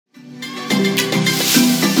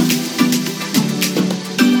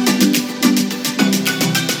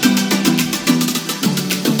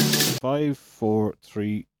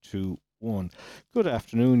3, 2, 1. Good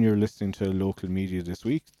afternoon. You're listening to Local Media This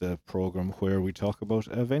Week, the programme where we talk about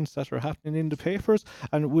events that are happening in the papers.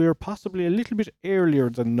 And we're possibly a little bit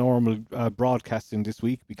earlier than normal broadcasting this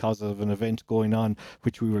week because of an event going on,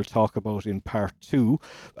 which we will talk about in part 2.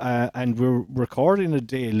 And we're recording a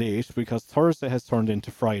day late because Thursday has turned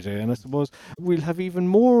into Friday. And I suppose we'll have even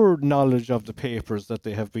more knowledge of the papers that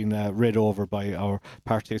they have been read over by our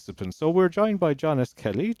participants. So we're joined by John S.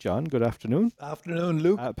 Kelly. John, good afternoon. Afternoon,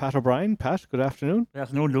 Luke. Pat O'Brien. Pat, good afternoon. Good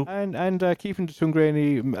afternoon, Luke. And keeping the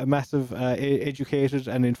Tuamgraney massive, educated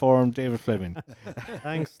and informed David Fleming.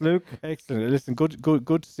 Thanks, Luke. Excellent. Listen, good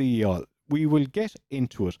to see you all. We will get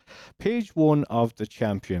into it. Page 1 of The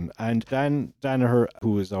Champion, and Dan Danaher,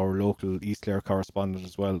 who is our local East Clare correspondent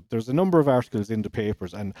as well, there's a number of articles in the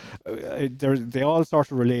papers, and they all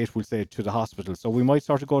sort of relate, we'll say, to the hospital. So we might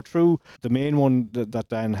sort of go through the main one that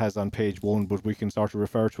Dan has on page 1, but we can sort of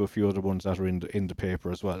refer to a few other ones that are in the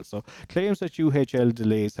paper as well. So claims that UHL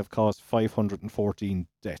delays have caused 514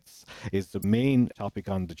 deaths is the main topic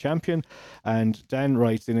on The Champion. And Dan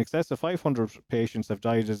writes, in excess of 500 patients have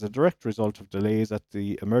died as a direct result of delays at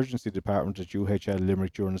the emergency department at UHL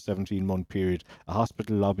Limerick during a 17-month period, a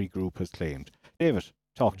hospital lobby group has claimed. David,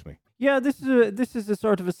 talk to me. Yeah, this is a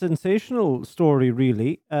sort of a sensational story,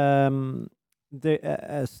 really. A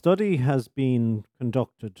study has been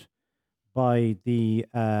conducted by the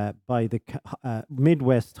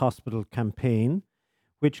Midwest Hospital Campaign,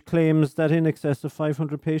 which claims that in excess of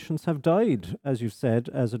 500 patients have died, as you've said,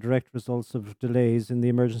 as a direct result of delays in the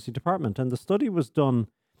emergency department. And the study was done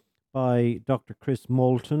by Dr. Chris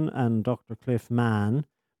Moulton and Dr. Cliff Mann,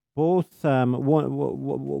 both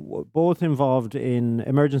both involved in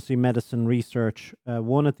emergency medicine research,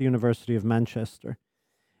 one at the University of Manchester.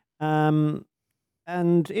 And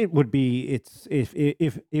it would be,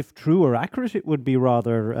 if true or accurate, it would be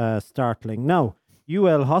rather startling. Now,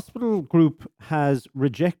 UL Hospital Group has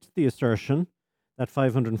rejected the assertion that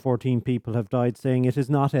 514 people have died, saying it is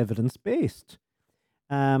not evidence-based,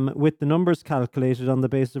 with the numbers calculated on the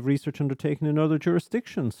basis of research undertaken in other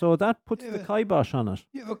jurisdictions. So that puts the kibosh on it.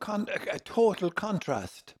 You have a total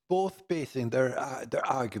contrast, both basing their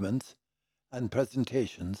arguments and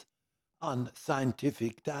presentations on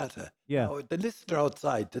scientific data. Yeah. Now, the listener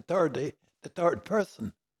outside, the third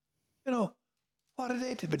person, what are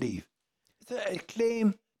they to believe? It's a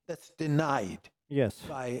claim that's denied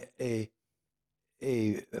by a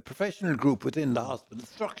professional group within the hospital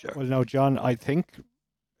structure. Well, now, John, I think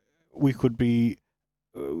we could be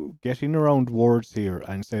getting around words here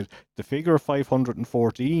and said the figure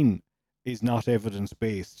 514 is not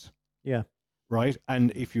evidence-based. Yeah. Right?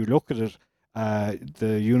 And if you look at it,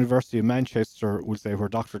 the University of Manchester would say, where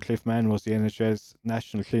Dr. Cliff Mann was the NHS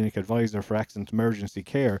National Clinic Advisor for Accident Emergency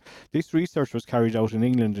Care, this research was carried out in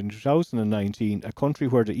England in 2019, a country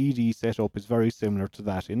where the ED setup is very similar to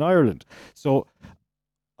that in Ireland. So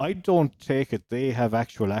I don't take it they have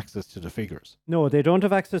actual access to the figures. No, they don't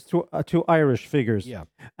have access to Irish figures. Yeah.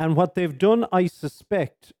 And what they've done, I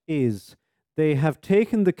suspect, is they have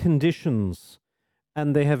taken the conditions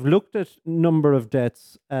and they have looked at number of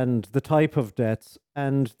deaths and the type of deaths,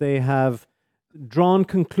 and they have drawn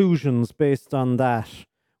conclusions based on that,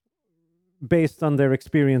 based on their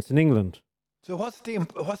experience in England. So what's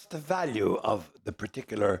the value of the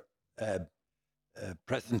particular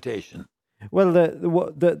presentation? Well,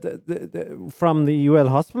 the from the UL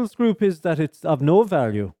Hospitals Group is that it's of no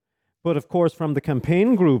value. But of course, from the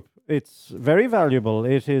campaign group, it's very valuable.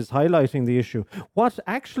 It is highlighting the issue. What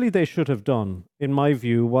actually they should have done, in my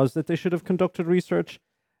view, was that they should have conducted research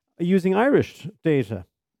using Irish data.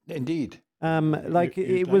 Indeed.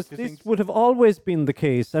 This would have always been the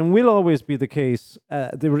case and will always be the case.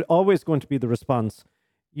 There were always going to be the response.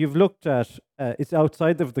 You've looked at, it's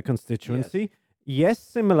outside of the constituency. Yes,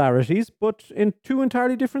 similarities, but in two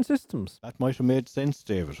entirely different systems. That might have made sense,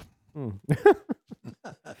 David.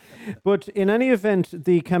 But in any event,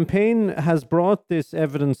 the campaign has brought this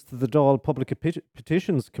evidence to the Dáil Public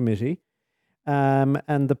Petitions Committee,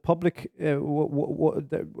 and the public,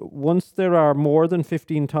 once there are more than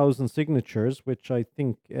 15,000 signatures, which I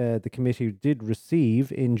think the committee did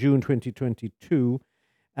receive in June 2022,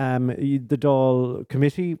 the Dáil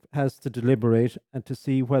committee has to deliberate and to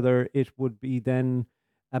see whether it would be then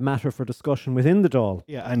a matter for discussion within the Dáil.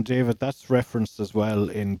 Yeah, and David, that's referenced as well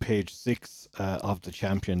in page 6 of The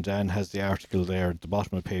Champion. Dan has the article there at the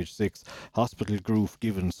bottom of page 6, Hospital Group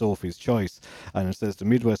given Sophie's choice. And it says the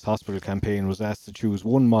Midwest Hospital Campaign was asked to choose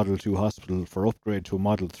one Model 2 hospital for upgrade to a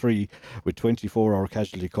Model 3 with 24-hour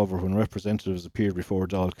casualty cover when representatives appeared before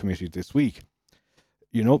Dáil committee this week.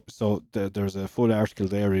 So there's a full article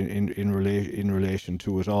there in relation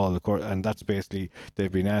to it all, and that's basically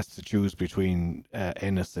they've been asked to choose between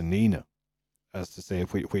Ennis and Nina, as to say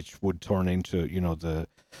which would turn into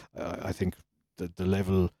I think the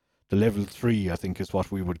level 3, I think, is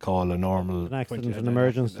what we would call a normal an accident, an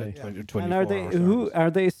emergency. 24 and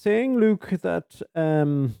are they saying, Luke, that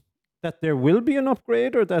that there will be an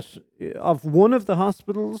upgrade, or that of one of the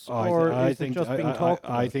hospitals, or is it just being talked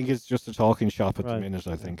about? I think it's just a talking shop at the minute,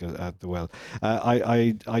 I think, at the well.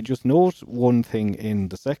 I just note one thing in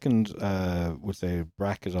the second, would say,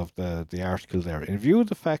 bracket of the article there. In view of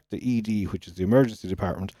the fact the ED, which is the emergency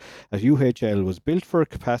department at UHL, was built for a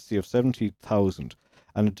capacity of 70,000,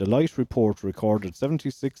 and a Delight report recorded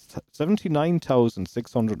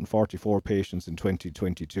 79,644 patients in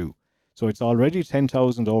 2022. So it's already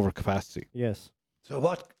 10,000 over capacity. Yes. So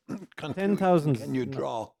what conclusion can you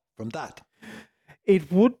draw from that?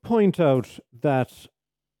 It would point out that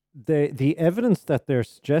the evidence that they're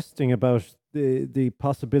suggesting about the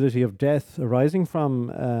possibility of death arising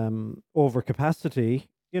from overcapacity,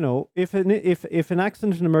 if an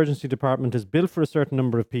accident and emergency department is built for a certain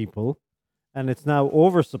number of people and it's now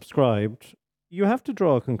oversubscribed, you have to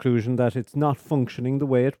draw a conclusion that it's not functioning the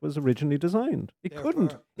way it was originally designed. It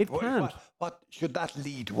couldn't. It can't. What should that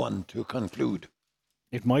lead one to conclude?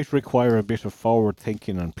 It might require a bit of forward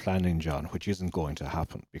thinking and planning, John, which isn't going to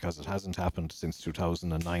happen because it hasn't happened since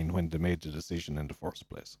 2009 when they made the decision in the first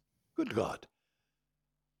place. Good God.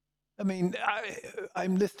 I mean,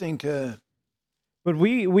 I'm listening to... But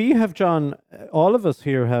we have, John, all of us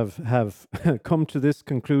here have come to this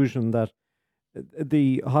conclusion that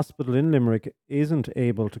the hospital in Limerick isn't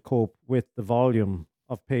able to cope with the volume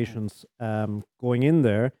of patients going in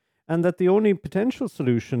there, and that the only potential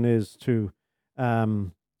solution is to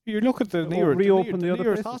you look at the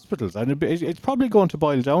nearest hospitals, and it's probably going to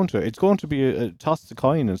boil down to it's going to be a toss the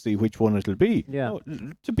coin and see which one it'll be. Yeah.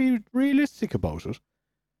 To be realistic about it,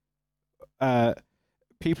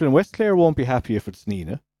 people in West Clare won't be happy if it's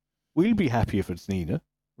Nina. We'll be happy if it's Nina.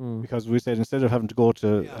 Because we said instead of having to go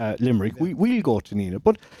to Limerick, we'll go to Nina.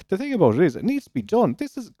 But the thing about it is, it needs to be done.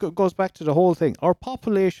 This goes back to the whole thing. Our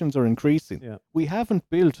populations are increasing. Yeah. We haven't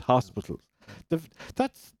built hospitals.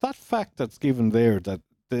 That fact that's given there, that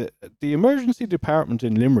the emergency department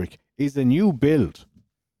in Limerick is a new build.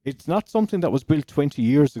 It's not something that was built 20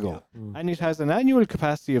 years ago. And it has an annual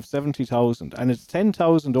capacity of 70,000, and it's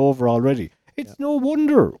 10,000 over already. It's no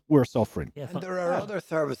wonder we're suffering. Yeah, and there are other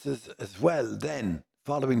services as well then.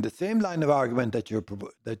 Following the same line of argument that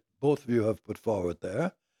that both of you have put forward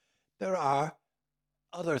there are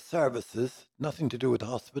other services, nothing to do with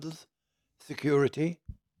hospitals, security,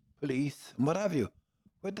 police, and what have you,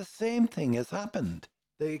 where the same thing has happened.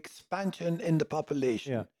 The expansion in the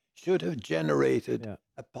population should have generated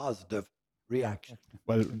a positive reaction.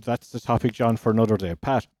 Well, that's the topic, John, for another day.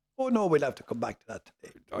 Pat? Oh, no, we'll have to come back to that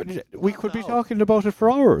today. We could be talking about it for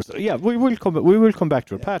hours. Yeah, we will come back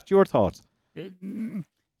to it. Pat, your thoughts?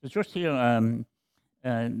 It's just here, Marie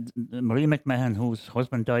McMahon, whose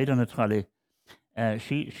husband died on a trolley,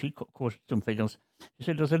 she quoted some figures. She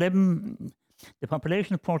said there's 11, the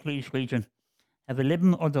population of Portlaoise region have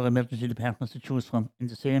 11 other emergency departments to choose from in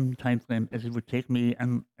the same time frame as it would take me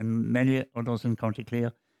and many others in County Clare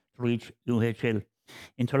to reach UHL.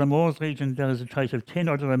 In Tullamore's region, there is a choice of 10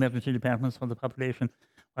 other emergency departments for the population,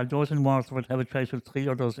 while those in Waterford have a choice of 3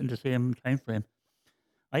 others in the same time frame.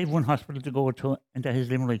 I have one hospital to go to, and that is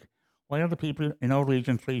Limerick. Why are the people in our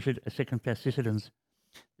region treated as second-class citizens?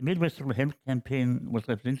 The Midwestern Health Campaign was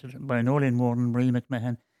represented by Nolan Moran, Marie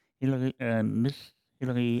McMahon, Miss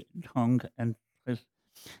Hilary Tong, and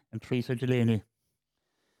Teresa Delaney.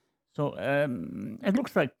 So it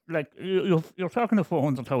looks like you're talking to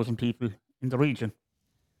 400,000 people in the region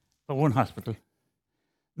for one hospital.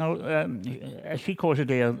 Now, as she quoted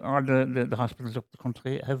there, all the hospitals up the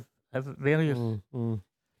country have various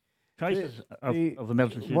choices of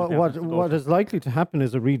emergency. What is likely to happen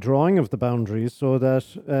is a redrawing of the boundaries so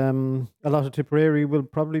that a lot of Tipperary will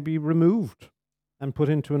probably be removed and put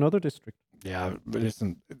into another district. Yeah, but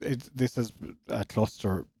listen, this is a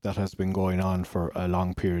cluster that has been going on for a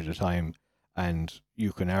long period of time, and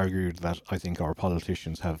you can argue that I think our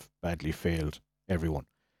politicians have badly failed everyone.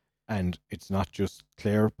 And it's not just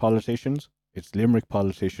Clare politicians, it's Limerick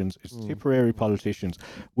politicians, it's Tipperary politicians.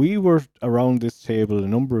 We were around this table a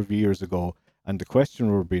number of years ago, and the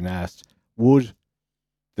question were being asked, would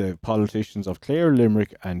the politicians of Clare,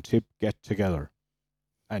 Limerick and Tip get together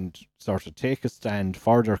and sort of take a stand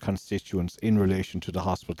for their constituents in relation to the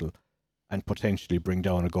hospital and potentially bring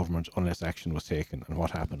down a government unless action was taken? And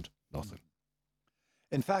what happened? Nothing.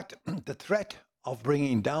 In fact, the threat of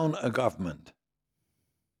bringing down a government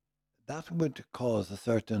that would cause a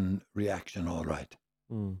certain reaction, all right.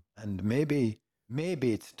 And maybe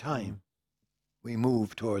it's time we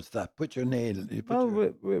move towards that. Put your nail.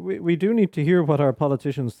 Well, we do need to hear what our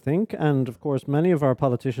politicians think, and of course, many of our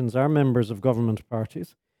politicians are members of government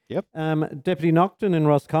parties. Yep. Deputy Naughton in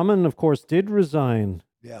Roscommon, of course, did resign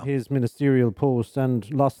Yeah. his ministerial post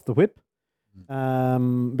and lost the whip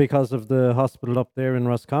because of the hospital up there in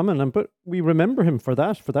Roscommon. But we remember him for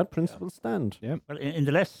that principal stand. Yeah. Well, in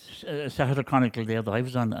the last Saturday Chronicle there that I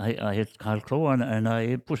was on, I had Carl Crowe on, and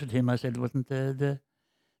I pushed him. I said, wasn't the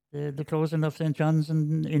closing of St. John's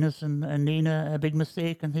and Innes and Nina a big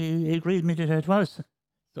mistake? And he agreed with me that it was.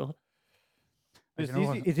 So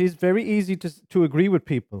It is very easy to agree with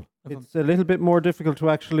people. It's a little bit more difficult to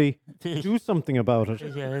actually do something about it.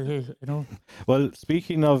 Yeah, it is, you know. Well,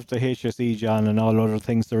 speaking of the HSE, John, and all other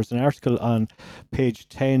things, there's an article on page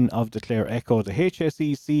 10 of the Clare Echo. The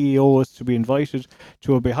HSE CEO is to be invited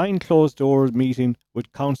to a behind closed doors meeting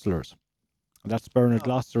with councillors. That's Bernard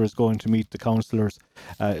Gloucester is going to meet the councillors.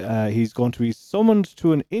 He's going to be summoned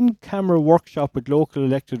to an in-camera workshop with local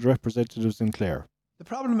elected representatives in Clare. The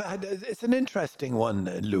problem, it's an interesting one,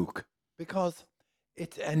 Luke, because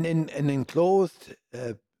it's an enclosed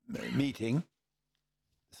meeting.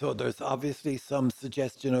 So there's obviously some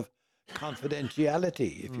suggestion of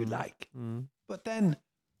confidentiality, if you like. But then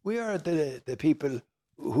we are the people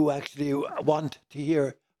who actually want to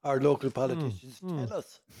hear our local politicians tell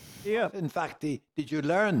us. Yeah. In fact, did you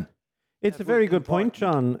learn? It's a That very was good point,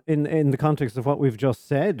 important. John, in the context of what we've just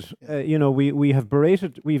said. You know,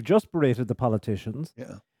 we've just berated the politicians.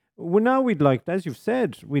 Yeah. Well, now we'd like, as you've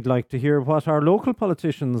said, we'd like to hear what our local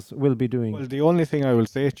politicians will be doing. Well, the only thing I will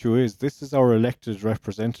say to you is this is our elected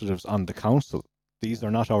representatives on the council. These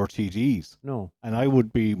are not our TDs. No. And I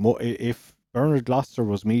would be more, if Bernard Gloucester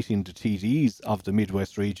was meeting the TDs of the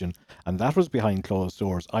Midwest region and that was behind closed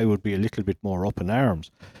doors, I would be a little bit more up in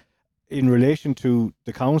arms. In relation to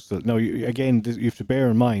the council, now, you have to bear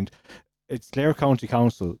in mind, it's Clare County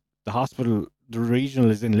Council, the hospital, the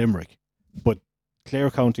regional is in Limerick, but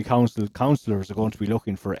Clare County Council councillors are going to be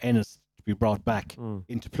looking for Ennis to be brought back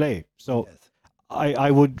into play. So Yes.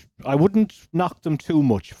 I wouldn't knock them too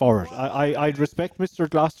much for it. I'd respect Mr.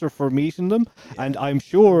 Gloucester for meeting them, and I'm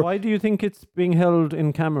sure. Why do you think it's being held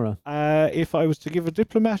in camera? If I was to give a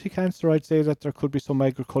diplomatic answer, I'd say that there could be some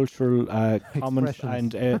agricultural comments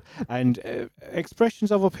and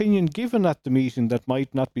expressions of opinion given at the meeting that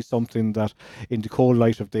might not be something that, in the cold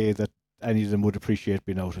light of day, that any of them would appreciate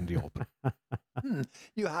being out in the open.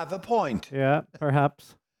 You have a point. Yeah,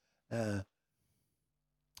 perhaps.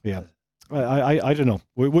 Yeah. I don't know.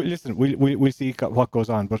 Listen, we'll see what goes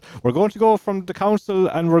on. But we're going to go from the council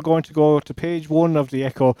and we're going to go to page 1 of the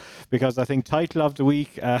Echo, because I think title of the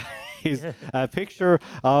week is a picture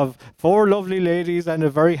of 4 lovely ladies and a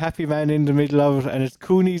very happy man in the middle of it, and it's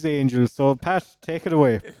Cooney's Angels. So, Pat, take it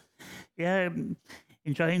away. Yeah,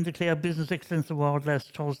 enjoying the Clare Business Excellence Award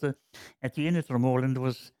last Thursday at the Inn at Dromoland. There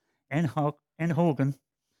was Anne Hogan,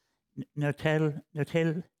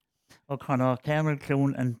 Nertel O'Connor, Cameron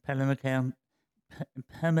Clune and Pamela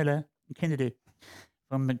Kennedy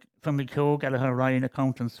from McCoe Gallagher Ryan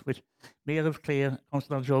Accountants, with Mayor of Clare,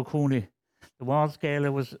 Councillor Joe Cooney. The awards gala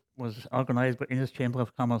was organised by Innis Chamber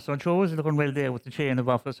of Commerce. So Joe was looking well there with the chain of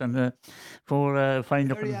office and for fine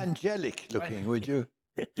Very looking. angelic looking, would you?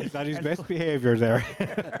 Is that his best behaviour there?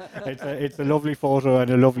 It's a lovely photo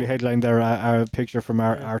and a lovely headline there, a picture from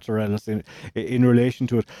Arthur Ellis in relation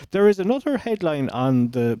to it. There is another headline on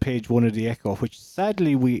the page 1 of the Echo, which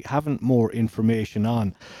sadly we haven't more information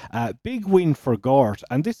on. Big win for Gort,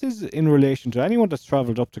 and this is in relation to anyone that's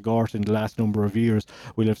travelled up to Gort in the last number of years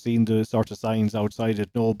will have seen the sort of signs outside it,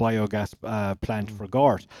 no biogas plant for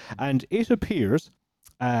Gort. And it appears...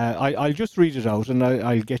 I'll just read it out and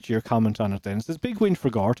I'll get your comment on it then. It says, big win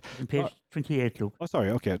for Gort. Page 28, Luke. Oh,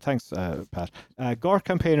 sorry. Okay. Thanks, Pat. Gort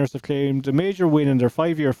campaigners have claimed a major win in their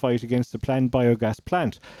 5-year fight against the planned biogas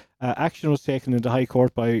plant. Action was taken in the High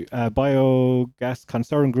Court by Biogas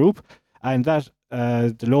Concern Group, and that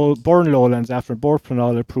the Burren Lowlands after Bord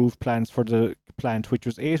Pleanála approved plans for the plant, which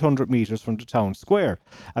was 800 metres from the town square.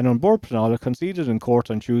 And on Bord Pleanála conceded in court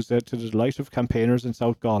on Tuesday to the delight of campaigners in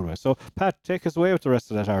South Galway. So, Pat, take us away with the rest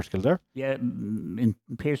of that article there. Yeah, in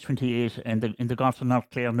page 28 and in the Gort and North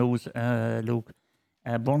Clare News, Luke,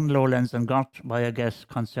 Burren Lowlands and Gort Biogas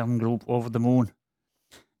Concern Group over the moon.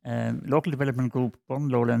 Local development group Burren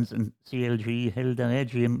Lowlands and CLG held their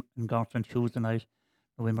AGM in Gort on Tuesday night,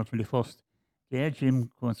 November 21st. The AGM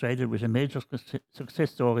coincided with a major success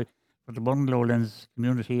story for the Burren Lowlands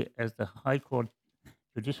community as the High Court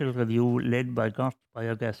judicial review led by Gort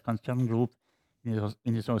Biogas Concern Group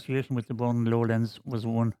in association with the Burren Lowlands was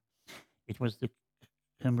won. It was the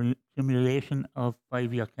cumulation of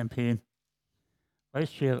 5-year campaign.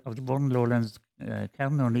 Vice Chair of the Burren Lowlands,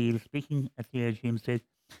 Karen O'Neill, speaking at the AGM, said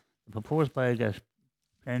the proposed biogas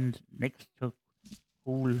planned next to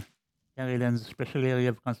Cool Kerrylands Special Area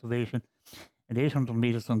of Conservation and 800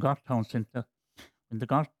 metres from Gort Town Centre. When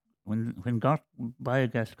Gort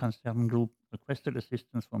Biogas Concern Group requested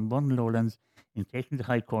assistance from Burren Lowlands in taking the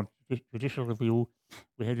High Court judicial review,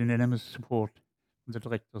 we had unanimous support from the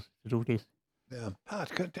directors to do this. Yeah.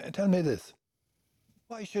 Pat, tell me this.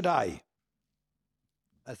 Why should I,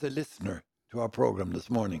 as a listener to our program this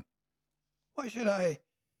morning, why should I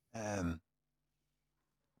have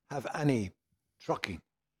any trucking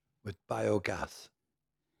with biogas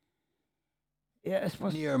Yeah, I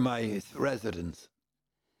suppose. near my residence?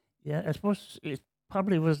 Yeah, I suppose it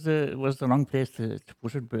probably was the wrong place to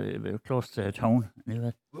put it, very close to town.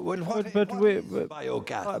 Anyway, Well, what, But what we- is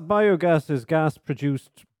biogas? Biogas is gas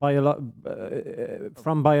produced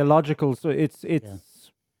from biological, so it's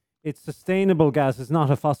sustainable gas. It's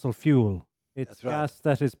not a fossil fuel. It's That's right. gas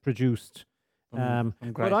that is produced. from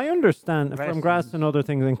But grass. I understand from grass and- and other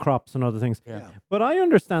things and crops and other things. Yeah. But I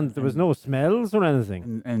understand that there was no smells or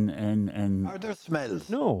anything. And Are there smells?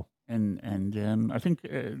 No, I think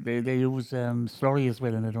they use slurry as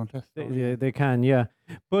well in it, don't they? they can, yeah.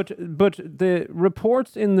 But the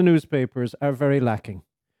reports in the newspapers are very lacking.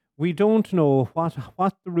 We don't know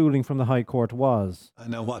what the ruling from the High Court was. I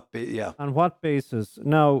know what. Yeah. On what basis?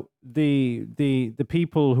 Now, the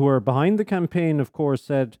people who are behind the campaign, of course,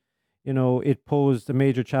 said, you know, it posed a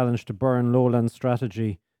major challenge to Burren Lowland's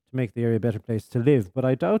strategy to make the area a better place to live. But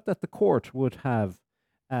I doubt that the court would have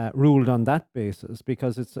ruled on that basis,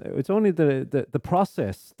 because it's only the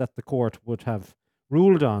process that the court would have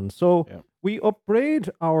ruled on. So Yeah. we upbraid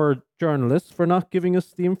our journalists for not giving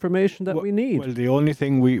us the information that we need. Well, the only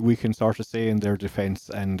thing we can sort of say in their defence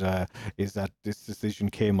is that this decision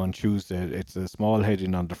came on Tuesday. It's a small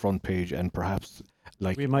heading on the front page, and perhaps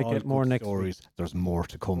like We might all get more good next week. stories, there's more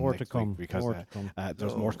to come. More next to come. week because More to come.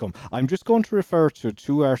 there's more to come. I'm just going to refer to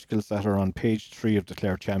two articles that are on page 3 of the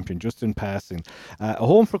Clare Champion, just in passing. A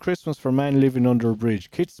home for Christmas for a man living under a bridge.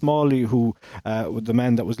 Kit Smalley, who the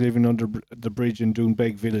man that was living under the bridge in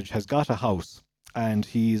Doonbeg village, has got a house, and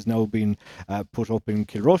he's now been put up in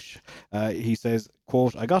Kilrush. He says,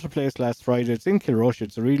 quote, "I got a place last Friday. It's in Kilrush.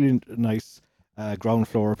 It's a really nice ground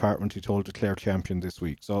floor apartment," he told the Clare Champion this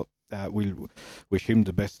week. So we'll wish him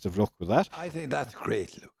the best of luck with that. I think that's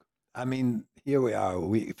great, Luke. I mean, here we are,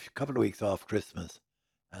 a couple of weeks off Christmas,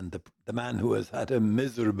 and the man who has had a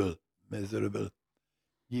miserable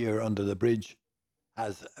year under the bridge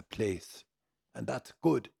has a place, and that's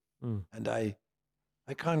good. Mm. And I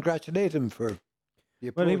congratulate him for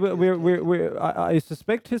the Well, approach. I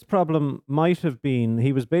suspect his problem might have been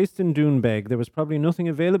he was based in Doonbeg. There was probably nothing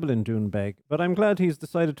available in Doonbeg, but I'm glad he's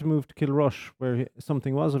decided to move to Kilrush, where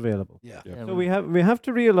something was available. Yeah. Yeah. So we have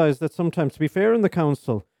to realise that sometimes, to be fair, in the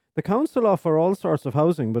council offer all sorts of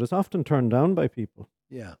housing, but it's often turned down by people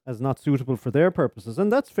Yeah. as not suitable for their purposes,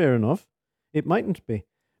 and that's fair enough. It mightn't be,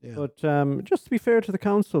 Yeah. but just to be fair to the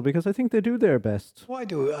council, because I think they do their best. Why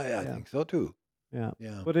do I Yeah. think so too. Yeah.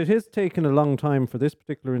 Yeah. But it has taken a long time for this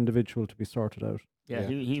particular individual to be sorted out. Yeah, Yeah.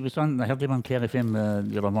 he was on. I heard him on Clare FM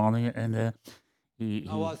the other morning, and he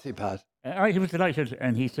How was he, Pat? he was delighted,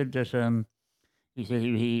 and he said that he said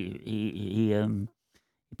he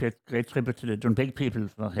paid great tribute to the Doonbeg people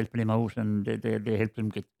for helping him out, and they helped him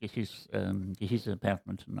get his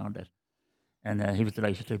apartment and all that, and he was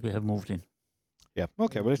delighted that we have moved in. Yeah.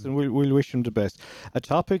 Okay. Well, listen, we'll wish him the best. A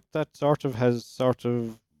topic that has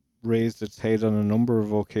raised its head on a number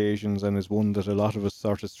of occasions, and is one that a lot of us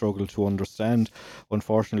sort of struggle to understand,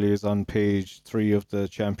 unfortunately, is on page 3 of the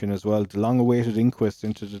Champion as well. The long-awaited inquest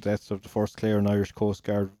into the deaths of the first Clare and Irish Coast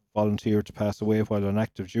Guard volunteer to pass away while on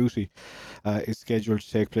active duty is scheduled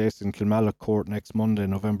to take place in Kilmallock Court next Monday,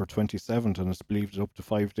 November 27th, and it's believed that up to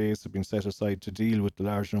 5 days have been set aside to deal with the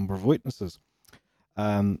large number of witnesses.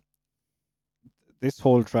 This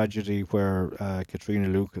whole tragedy where Katrina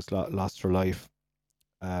Lucas lost her life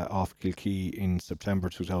off Kilkee in September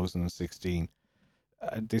 2016,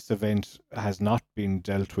 this event has not been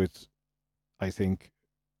dealt with. I think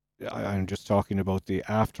I'm just talking about the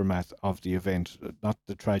aftermath of the event, not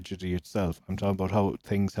the tragedy itself. I'm talking about how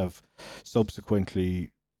things have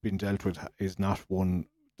subsequently been dealt with is not one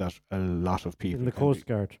that a lot of people In the Coast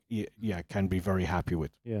Guard. can be very happy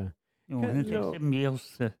with. Yeah. You know, and it takes 7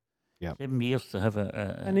 years. Yeah. 7 years to have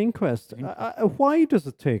An inquest. Why does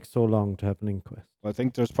it take so long to have an inquest? I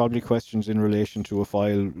think there's probably questions in relation to a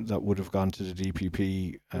file that would have gone to the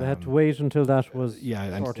DPP. They had to wait until that was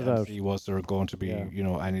and sorted and out. see was there going to be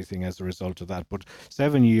Yeah. anything as a result of that. But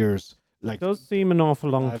 7 years like It does seem an awful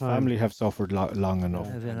long time. family have suffered long enough,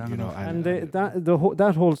 Yeah, very long you know, enough. And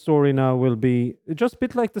that whole story now will be just a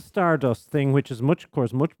bit like the Stardust thing, which is much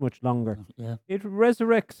longer. Yeah. It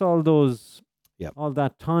resurrects all those, Yep. all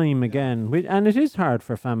that time again, and it is hard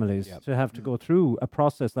for families Yep. to have to go through a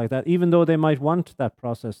process like that, even though they might want that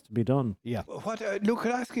process to be done. yeah. What, Luke,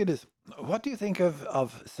 could I ask you this? What do you think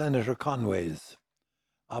of Senator Conway's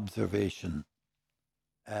observation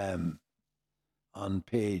on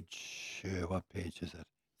page, what page is it?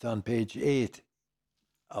 It's on page 8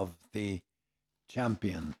 of the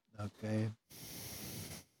Champion, okay?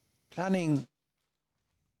 Planning,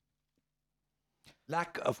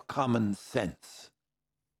 lack of common sense.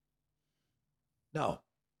 Now,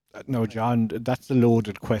 No, John, that's a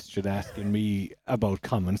loaded question asking me about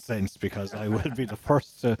common sense, because I will be the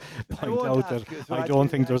first to point won't out ask that you, so I don't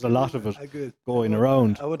think there's a lot of it going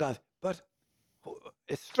around. I would ask, but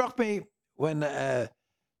it struck me when I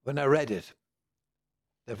read it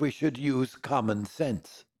that we should use common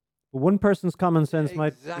sense. But one person's common sense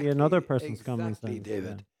might be another Exactly, person's common exactly, sense.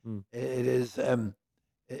 David. Yeah. Mm. It is.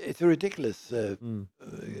 It's a ridiculous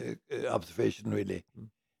observation, really. Mm.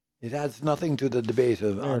 It adds nothing to the debate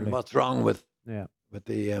on Clearly. what's wrong with Yeah.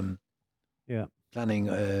 the Yeah. planning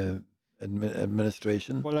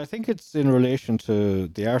administration. Well, I think it's in relation to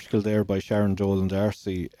the article there by Sharon Dolan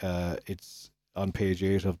Darcy. It's on page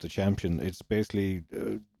 8 of the Champion. It's basically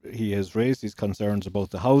he has raised his concerns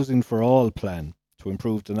about the Housing for All plan to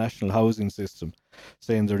improve the national housing system,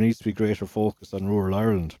 saying there needs to be greater focus on rural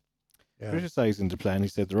Ireland. Criticising the plan, he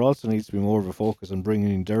said there also needs to be more of a focus on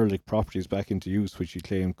bringing derelict properties back into use, which he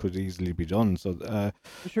claimed could easily be done. So, But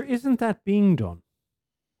sure, isn't that being done?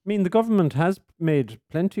 I mean, the government has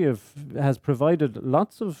provided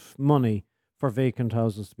lots of money for vacant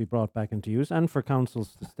houses to be brought back into use, and for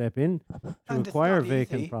councils to step in to And it's acquire not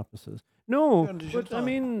vacant easy. properties. No, Yeah, it's but I not.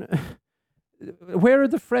 mean, where are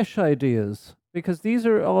the fresh ideas? Because these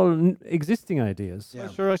are all existing ideas. Yeah.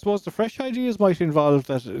 sure, I suppose the fresh ideas might involve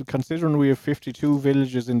that, considering we have 52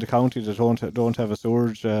 villages in the county that don't have a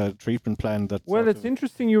sewage treatment plan. That Well, sort it's of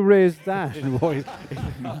interesting you raised that. in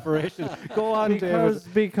operation. Go on, David.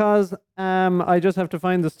 because I just have to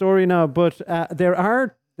find the story now. But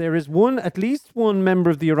there is at least one member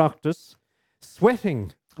of the Oireachtas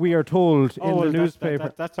sweating. We are told in well, the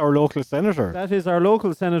newspaper. that's our local senator. That is our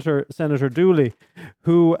local Senator Dooley,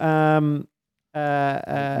 who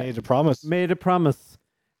Made a promise. made a promise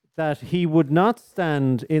that he would not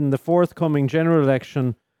stand in the forthcoming general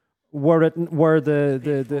election were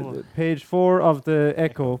the page 4 of the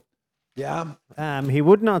Echo. Yeah. He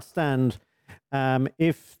would not stand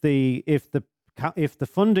if the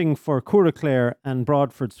funding for Curraclare and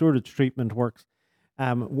Broadford sewage treatment works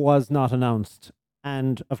was not announced,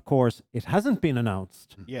 and of course it hasn't been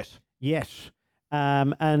announced Yes. yet.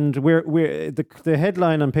 And the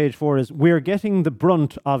headline on page 4 is "We're getting the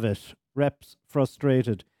brunt of it." Reps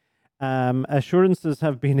frustrated. Assurances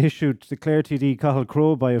have been issued to Clare TD Cathal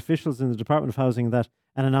Crowe by officials in the Department of Housing that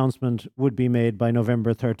an announcement would be made by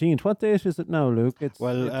November 13th. What date is it now, Luke?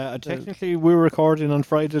 Technically, we're recording on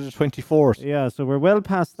Friday the 24th. Yeah, so we're well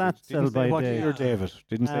past that Didn't say sell-by what date. year, David.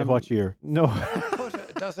 Didn't say Um, what year. No.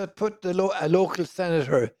 Does it put a local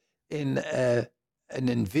senator in an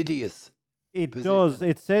invidious? It position? does.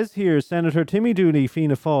 It says here Senator Timmy Dooley,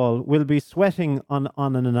 Fianna Fáil, will be sweating on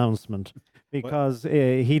an announcement because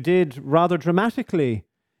he did rather dramatically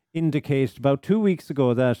indicate about 2 weeks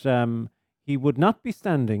ago that he would not be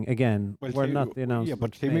standing again were Timmy- not the announcement. Yeah,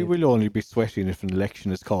 but Timmy made. will only be sweating if an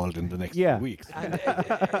election is called in the next Yeah. few weeks. And,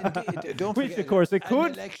 indeed, don't Which, forget, of course, it an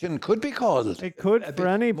could. election could be called. It could a for bit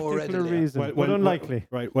any more particular readily. reason, but unlikely.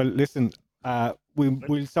 Right. Well, listen.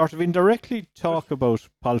 We'll sort of indirectly talk about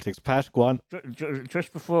politics. Pat, go on.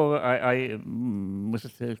 Just before I was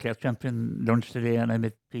at the Clare Champion lunch today, and I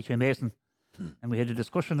met PJ Mason, and we had a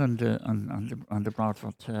discussion on the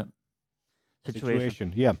Broadford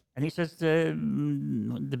situation. Yeah. And he says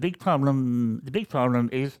the big problem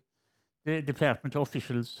is the department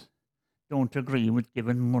officials don't agree with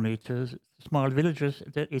giving money to small villages.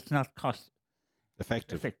 That it's not cost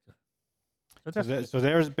Effective. effective. So So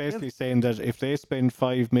they're basically saying that if they spend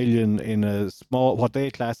 5 million in a small, what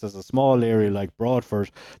they class as a small area like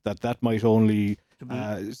Broadford, that might only to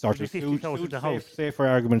be, sort to of be suit, 50,000 a say, house. say for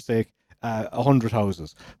argument's sake, 100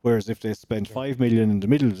 houses. Whereas if they spend 5 million in the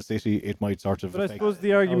middle of the city, it might sort of. But I affect suppose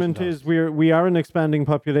the argument 1,000 is we are an expanding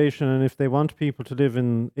population, and if they want people to live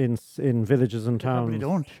in villages and They probably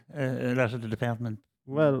towns, don't. A lot of the department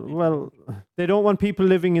Well, they don't want people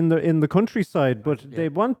living in the countryside, but they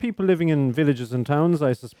want people living in villages and towns,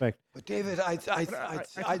 I suspect. But David,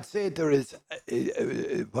 I'd say there is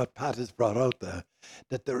what Pat has brought out there,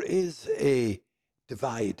 that there is a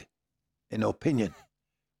divide in opinion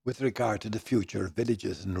with regard to the future of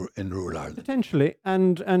villages in rural Ireland. Potentially,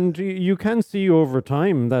 and you can see over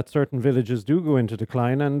time that certain villages do go into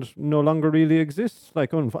decline and no longer really exist.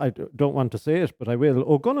 Like, I don't want to say it, but I will.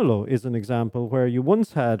 Ogonnelloe is an example where you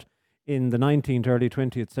once had, in the 19th, early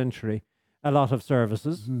 20th century, a lot of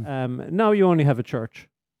services. Now you only have a church,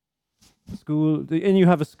 school, and you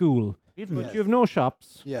have a school. But you have no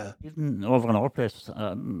shops. Yeah. Even over in our place, you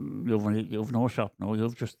have no shop now. You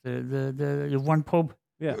have just you have one pub.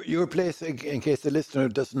 Yeah. Your place, in case the listener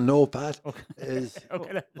doesn't know, Pat, is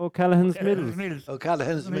O'Callaghan's Mills.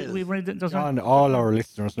 O'Callaghan's Mills. John, all our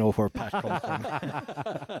listeners know where Pat comes from.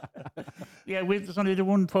 Yeah, there's only the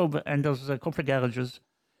one pub and there's a couple of garages.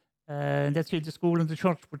 And that's it, the school and the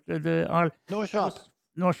church. But No shop.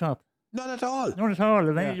 No shop. None at all. Not at all.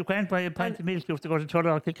 I mean, you can't buy a pint of milk. You have to go to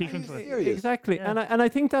Tulla or Kilkishan for it. Serious? Exactly. And I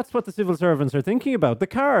think that's what the civil servants are thinking about. The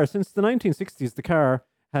car, since the 1960s, the car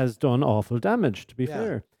has done awful damage, to be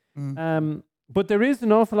fair. But there is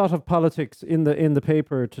an awful lot of politics in the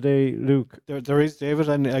paper today, Luke. There is, David,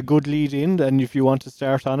 and a good lead in, and if you want to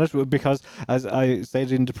start on it, because as I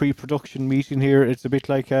said in the pre-production meeting here, it's a bit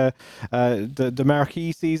like the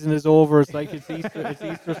marquee season is over. It's like it's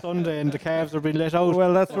Easter Sunday, and the calves are being let out.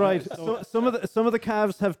 Well, that's right. So some of the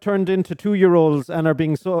calves have turned into 2-year-olds and are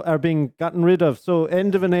being gotten rid of. So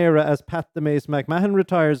end of an era, as Pat the Mace McMahon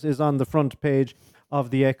retires, is on the front page of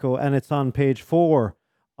the Echo, and it's on page 4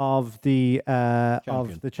 of the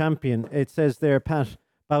Champion. It says there, Pat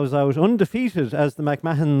bows out undefeated as the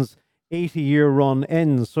McMahon's 80-year run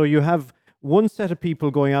ends. So you have one set of people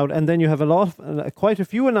going out, and then you have quite a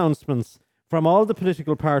few announcements from all the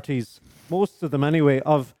political parties, most of them anyway,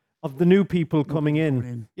 of the new people coming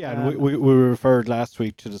in. Yeah, and we referred last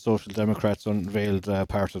week to the Social Democrats unveiled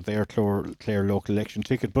part of their Clare local election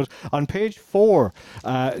ticket. But on page 4,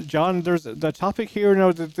 John, there's the topic here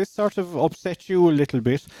now that this sort of upset you a little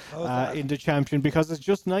bit in the Champion, because it's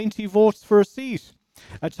just 90 votes for a seat.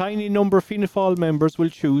 A tiny number of Fianna Fáil members will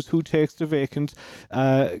choose who takes the vacant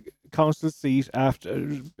council seat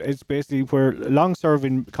after. It's basically where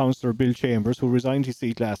long-serving councillor Bill Chambers, who resigned his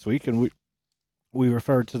seat last week, and we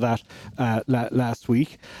referred to that last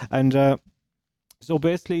week. And so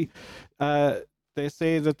basically, they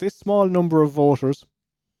say that this small number of voters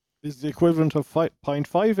is the equivalent of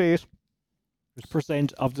 0.58%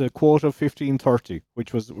 of the quota of 1530,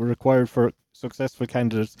 which was required for successful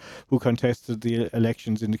candidates who contested the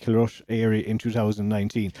elections in the Kilrush area in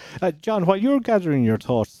 2019. John, while you're gathering your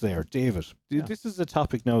thoughts there, David, this is a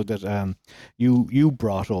topic now that you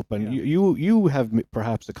brought up, and you have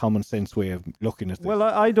perhaps a common sense way of looking at this. Well,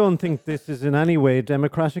 I don't think this is in any way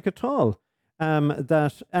democratic at all. It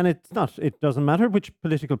doesn't matter which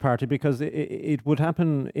political party, because it would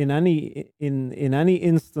happen in any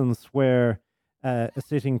instance where a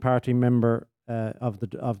sitting party member of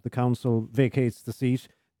the council vacates the seat,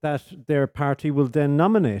 that their party will then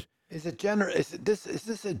nominate. Is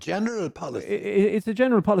this a general policy? It's a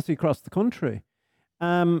general policy across the country.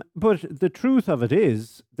 But the truth of it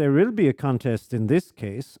is, there will be a contest in this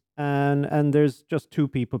case, and there's just 2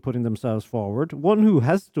 people putting themselves forward, one who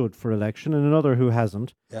has stood for election and another who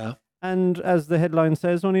hasn't. Yeah. And as the headline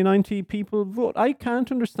says, only 90 people vote. I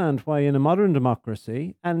can't understand why in a modern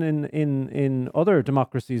democracy, and in other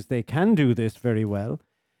democracies they can do this very well,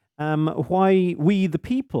 why we the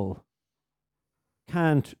people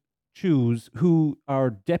can't choose who our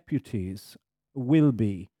deputies will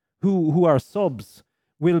be, who our subs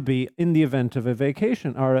will be in the event of a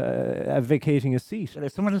vacation or vacating a seat. Well,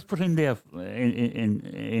 if someone is put in there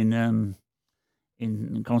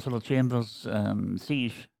in Councillor Chambers'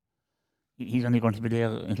 seat, he's only going to be there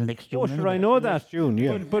until next June. Oh, sure, I know that. June,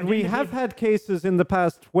 yeah. But we have had cases in the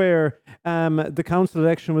past where the council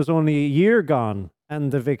election was only a year gone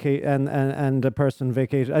and the person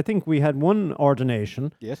vacated. I think we had one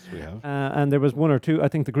ordination. Yes, we have. And there was 1 or 2. I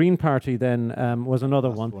think the Green Party then was another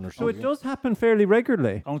one. So it does happen fairly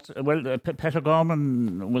regularly. Peter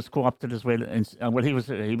Gorman was co-opted as well. He was.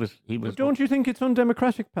 But don't you think it's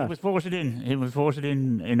undemocratic, Pat? He was voted in. He was voted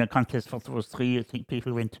in a contest for those 3. I think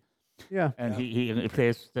people went. Yeah. And he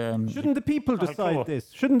replaced. Shouldn't the people decide this?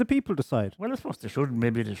 Shouldn't the people decide? Well, I suppose they should.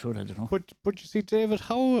 Maybe they should. I don't know. But you see, David,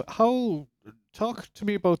 how talk to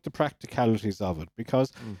me about the practicalities of it,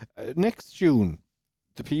 because next June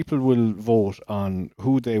the people will vote on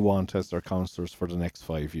who they want as their councillors for the next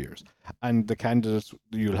 5 years. And the candidates,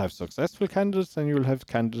 you'll have successful candidates and you'll have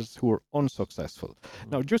candidates who are unsuccessful.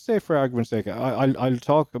 Now, just say for argument's sake, I'll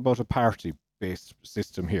talk about a party-based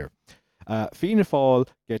system here. Fianna Fáil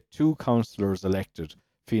get 2 councillors elected.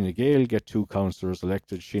 Fine Gael get 2 councillors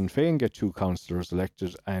elected. Sinn Féin get 2 councillors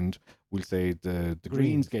elected, and we'll say the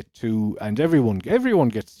Greens get 2, and everyone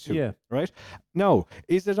gets 2. Yeah. Right? Now,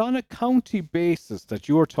 is it on a county basis that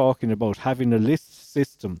you're talking about having a list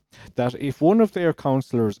system that if one of their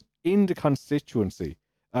councillors in the constituency,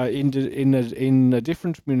 in a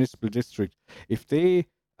different municipal district, if they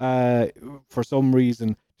for some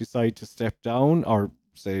reason decide to step down, or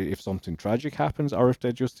say if something tragic happens, or if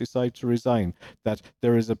they just decide to resign, that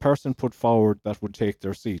there is a person put forward that would take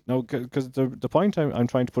their seat. Now, because the point I'm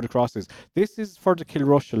trying to put across is this is for the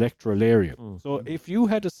Kilrush electoral area. So if you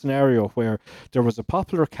had a scenario where there was a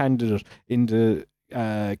popular candidate in the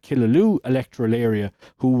Killaloe electoral area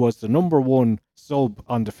who was the number 1 sub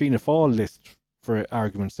on the Fianna Fáil list, for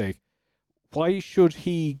argument's sake, why should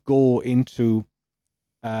he go into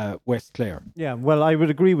West Clare? Yeah, well, I would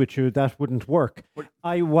agree with you that wouldn't work.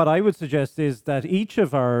 What I would suggest is that each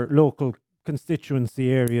of our local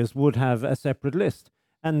constituency areas would have a separate list,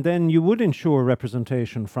 and then you would ensure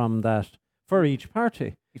representation from that for each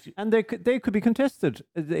party. And they could be contested.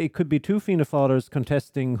 It could be 2 Fianna Fáilers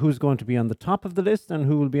contesting who's going to be on the top of the list and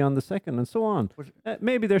who will be on the second, and so on.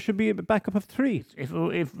 Maybe there should be a backup of 3. If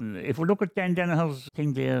we look at Dan Danaher's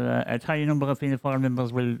thing there, a tiny number of Fianna Fáil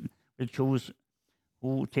members will choose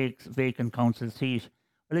who takes vacant council seat.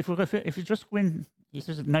 Well, if you just go in, he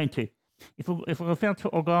says at 90. If we refer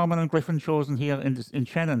to O'Gorman and Griffin chosen here in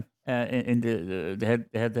Shannon, they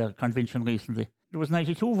had their convention recently, there was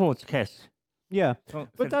 92 votes cast. Yeah,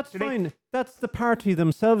 but that's fine. That's the party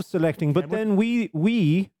themselves selecting. But then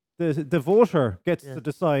the voter gets to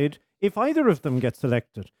decide if either of them gets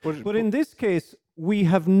elected. But in this case, we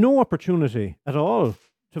have no opportunity at all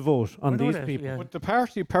to vote on these people. Yeah. But the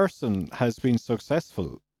party person has been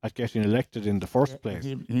successful at getting elected in the first place.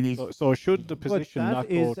 He needs, So should the position But not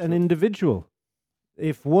that go is to... an individual.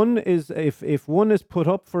 If one is put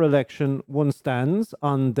up for election, one stands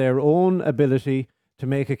on their own ability to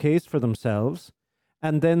make a case for themselves,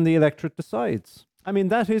 and then the electorate decides. I mean,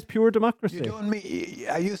 that is pure democracy.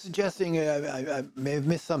 Are you suggesting, I may have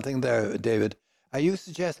missed something there, David, are you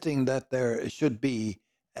suggesting that there should be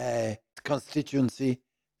a constituency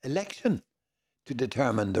election to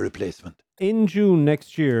determine the replacement? In June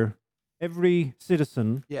next year, every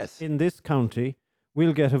citizen Yes. in this county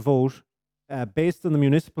will get a vote based on the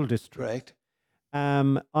municipal district. Correct.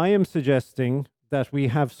 I am suggesting that we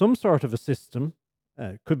have some sort of a system.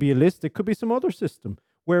 It could be a list, it could be some other system,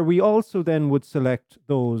 where we also then would select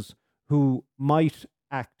those who might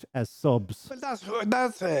act as subs. Well,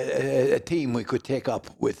 that's a team we could take up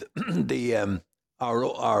with the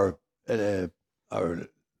our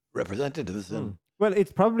representatives. And Well,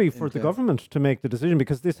 it's probably for the government to make the decision,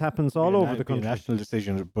 because this happens all over the Be a country. national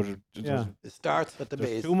decision, but it starts at the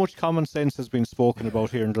base. too much common sense has been spoken about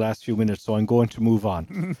here in the last few minutes, so I'm going to move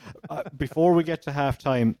on. Before we get to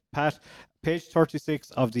half-time, Pat, page 36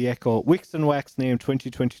 of the Echo, Wicks and Wax named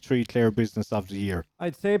 2023 Clare Business of the Year.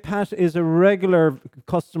 I'd say Pat is a regular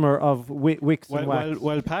customer of Wicks and Wax.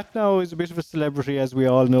 Well, Pat now is a bit of a celebrity, as we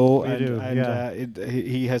all know, do,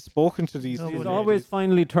 he has spoken to these. He's always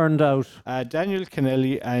finally turned out. Daniel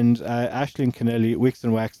Kennelly and Aisling Kennelly, Wicks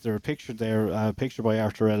and Wax. There a picture there, picture by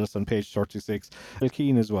Arthur Ellis on page 36.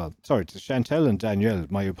 Keane as well. Sorry, to Chantel and Danielle.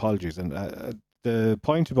 My apologies. And the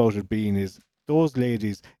point about it being is, those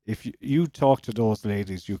ladies, if you talk to those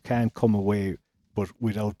ladies, you can't come away but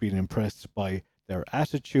without being impressed by their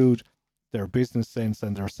attitude, their business sense,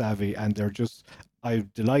 and their savvy. And they're just, I'm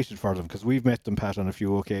delighted for them, because we've met them, Pat, on a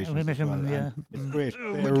few occasions. we met as well, him, and it's great.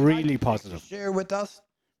 Would They're you really like to positive. Share with us.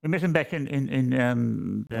 we met him back in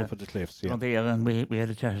Up at the cliffs, yeah. there, and we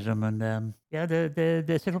had a chat with them, and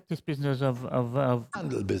they set up this business of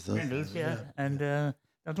Handle business. candles, and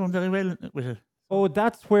they're doing very well with it. Oh,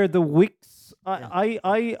 that's where the Wicks.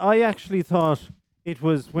 I actually thought it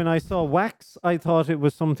was, when I saw wax, I thought it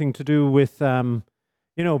was something to do with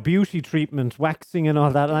beauty treatment, waxing and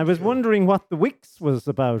all that. And I was wondering what the Wicks was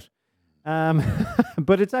about.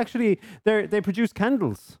 But it's actually they produce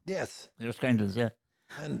candles. Yes. There's candles, yeah.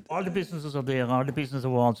 And All the businesses are there, all the business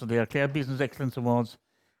awards are there, Clare Business Excellence Awards,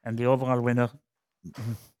 and the overall winner.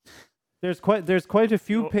 There's quite a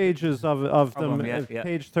few pages of them.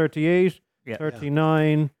 Page 38, Yeah.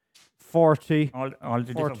 39, 40, All the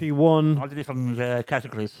different, 41. all the different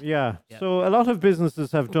categories. Yeah. So a lot of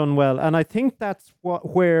businesses have done well, and I think that's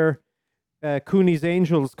where Cooney's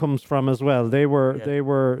Angels comes from as well. They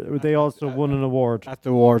also won an award. At the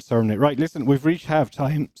award ceremony. Right, listen, we've reached half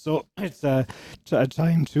time, so it's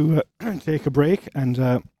time to take a break and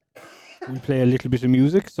we'll play a little bit of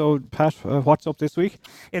music. So, Pat, what's up this week?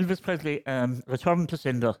 Elvis Presley, Return to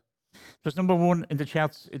Sender. It was number 1 in the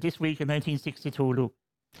charts this week in 1962, Lou.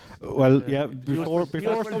 Well, yeah, before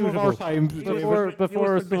some of our time. Before some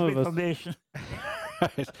of us. Information.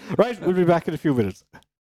 Right, we'll be back in a few minutes.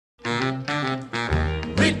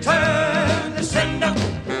 Return to sender.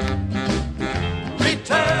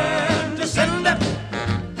 Return to sender.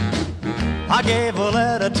 I gave a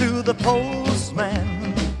letter to the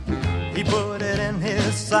postman. He put it in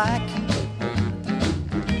his sack.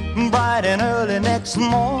 Bright and early next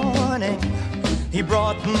morning, he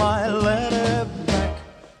brought my letter back.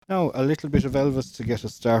 Now, a little bit of Elvis to get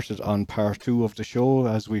us started on part 2 of the show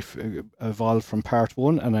as we've evolved from part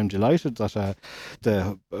 1, and I'm delighted that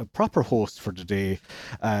the proper host for the day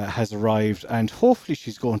has arrived, and hopefully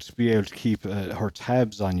she's going to be able to keep her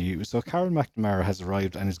tabs on you. So Carol McNamara has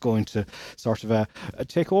arrived and is going to sort of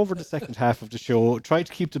take over the second half of the show, try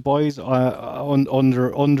to keep the boys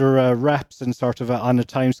under wraps and sort of on a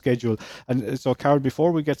time schedule. And so, Carol,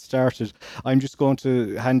 before we get started, I'm just going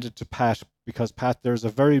to hand it to Pat, because, Pat, there's a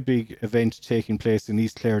very big event taking place in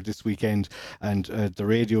East Clare this weekend, and the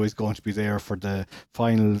radio is going to be there for the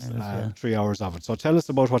finals 3 hours of it. So tell us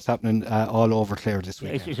about what's happening all over Clare this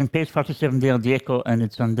weekend. It's in page 47 there, the Echo, and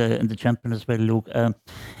it's on the champion as well, Luke.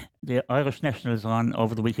 The Irish Nationals are on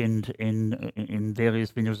over the weekend in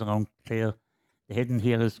various venues around Clare. The heading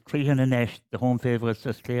here is Crehan and Nash, the home favourites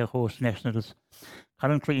as Clare host Nationals.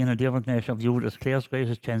 Colin Crehan and Dermot Nash are viewed as Clare's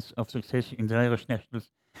greatest chance of success in the Irish Nationals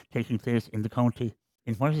taking place in the county.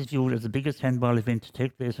 In what is viewed as the biggest handball event to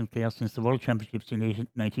take place in Clare since the World Championships in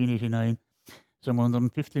 1989, some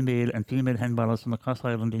 150 male and female handballers from across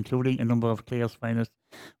Ireland, including a number of Clare's finest,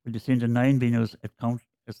 will descend in 9 venues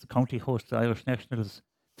as the county hosts the Irish Nationals.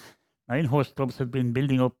 9 host clubs have been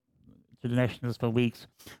building up to the Nationals for weeks,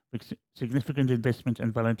 with significant investment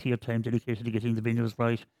and volunteer time dedicated to getting the venues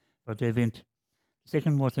right for the event. The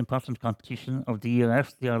second most important competition of the year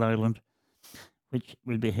after the All-Ireland, which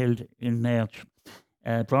will be held in March.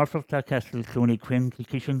 Broadford, Clarecastle, Clooney, Quinn,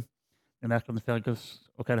 Kilkishen, Namakan, Fergus,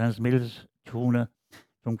 O'Callaghan's Mills, Tuna,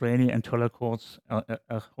 Drumgraney and Tulla Courts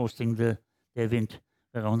are hosting the event.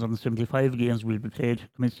 Around 175 games will be played,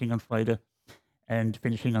 commencing on Friday and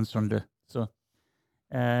finishing on Sunday. So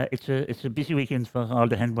it's a busy weekend for all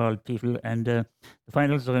the handball people, and the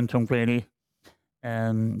finals are in Drumgraney,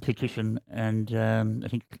 Kilkishen, and I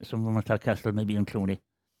think some of them are Clarecastle, maybe in Clooney.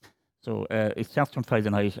 So it starts on Friday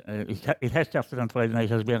night. It has started on Friday night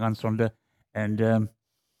as well on Sunday, and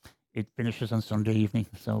it finishes on Sunday evening.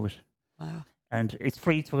 So wow. And it's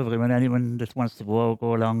free to everyone. Anyone that wants to go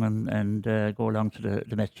along and go along to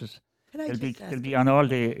the matches. They'll be on all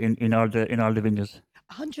day in all the venues.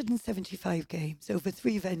 175 games over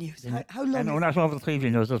 3 venues. Yeah. How long? No, not over 3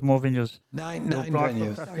 venues. There's more venues. Nine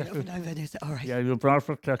venues. Sorry, over 9 venues. All right. Yeah, you've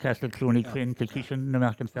Broadford, Clarecastle, Clooney, Quinn, Kilkishen,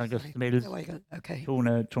 Namakan, Fergus, Mills, Okay.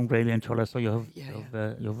 Tuna, Drumgraney and Tulla. So you have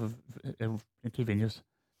plenty of venues.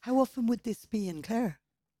 How often would this be in Clare?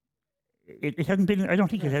 It hadn't been. I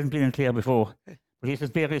don't think it hadn't been in Clare before. But it's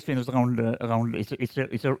various venues around.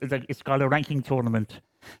 It's called a ranking tournament.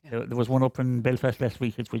 Yeah. There was one up in Belfast last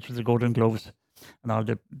week, which was the Golden Gloves, and all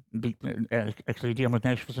the big. Actually, Dermot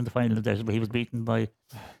Nash was in the final of that, but he was beaten by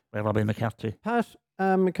Robbie McCarthy. Pat,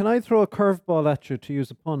 can I throw a curveball at you, to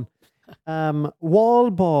use a pun?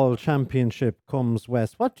 Wall ball championship comes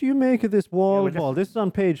west. What do you make of this wall ball? This is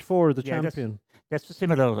on page 4 of the champion. That's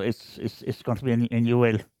similar. It's going to be in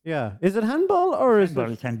UL. Yeah. Is it handball or is it?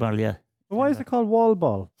 It's handball, yeah. Why is it called wall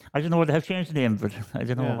ball? I don't know. They have changed the name, but I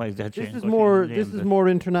don't know why they have changed. This is more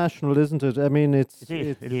international, isn't it? I mean, it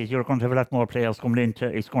is. You're going to have a lot more players coming into.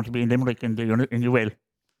 It's going to be in Limerick in UL.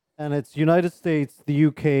 And it's United States, the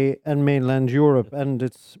UK, and mainland Europe, and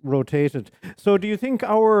it's rotated. So, do you think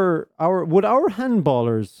our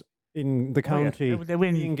handballers in the county they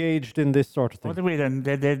win. be engaged in this sort of thing? Oh, they will, and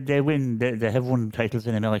they win. They have won titles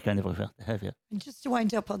in America and everywhere. They have, yeah. And just to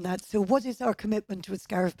wind up on that, so what is our commitment to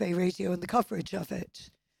Scariff Bay Radio and the coverage of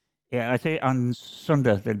it? Yeah, I say on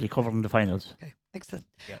Sunday they'll be covering the finals. Okay, excellent.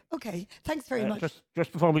 Yeah. Okay, thanks very much.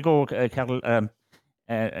 Just before we go, Carol,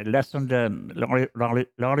 last Sunday,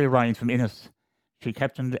 Laurie Ryan from Innis, she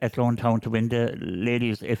captained Athlone Town to win the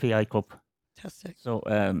Ladies FAI Cup. Fantastic. So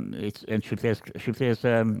she plays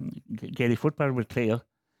Gaelic football with Clare,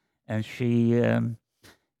 and she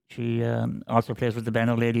also plays with the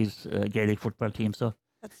Banner Ladies Gaelic football team. So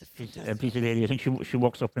That's a She's a fantastic. busy lady. I think she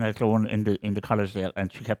works up in Athlone in the college there,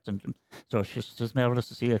 and she captained them. So she's just marvelous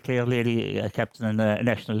to see a Clare lady captain a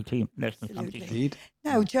national team, national Absolutely. competition. Indeed.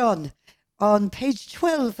 Now, John, on page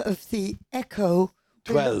 12 of the Echo,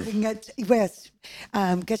 we're 12. looking at, yes,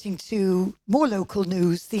 getting to more local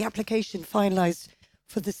news, the application finalised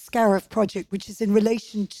for the Scariff project, which is in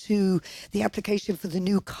relation to the application for the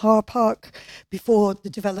new car park before the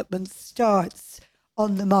development starts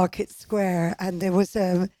on the Market Square. And there was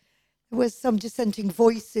some dissenting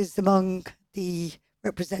voices among the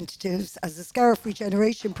representatives as the Scariff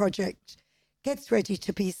regeneration project gets ready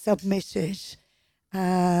to be submitted.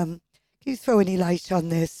 Can you throw any light on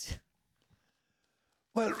this?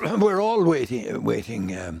 Well, we're all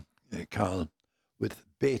waiting, Carl, with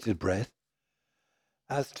bated breath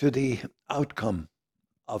as to the outcome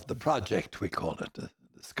of the project, we call it, the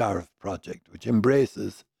Scariff project, which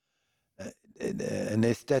embraces an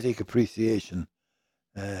aesthetic appreciation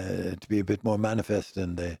to be a bit more manifest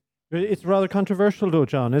in the... It's rather controversial, though,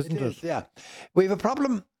 John, isn't it? It is, yeah. We have a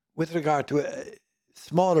problem with regard to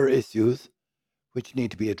smaller issues which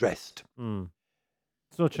need to be addressed.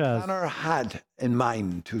 Such The as, planner had in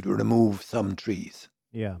mind to remove some trees.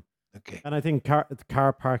 yeah. Okay. And I think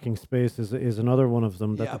car parking space is another one of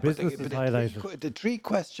them that Yeah, the but business has highlighted. the tree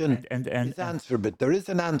question And is answered, but there is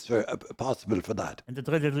an answer possible for that. the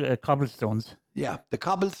dreaded cobblestones. Yeah, the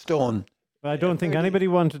cobblestone. But I don't think anybody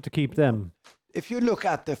wanted to keep them. If you look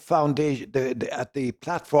at the foundation, at the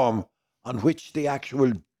platform on which the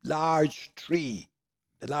actual large tree,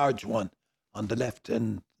 the large one on the left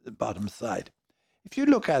and the bottom side, if you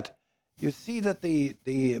look at, you see that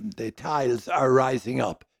the tiles are rising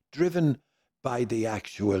up, driven by the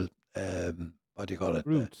actual, what do you call it?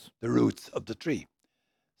 Roots. The roots of the tree.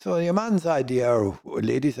 So your man's idea, or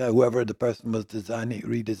ladies, whoever the person was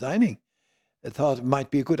redesigning, thought it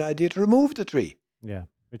might be a good idea to remove the tree. Yeah,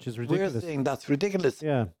 which is ridiculous. We're saying that's ridiculous.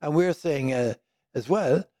 Yeah. And we're saying as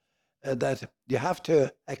well that you have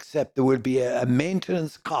to accept there will be a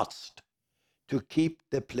maintenance cost to keep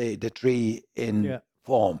the tree in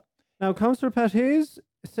form. Now, Councillor Pat Hayes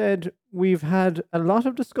said we've had a lot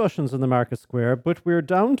of discussions in the Market Square, but we're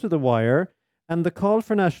down to the wire and the call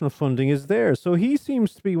for national funding is there. So he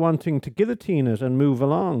seems to be wanting to guillotine it and move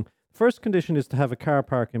along. First condition is to have a car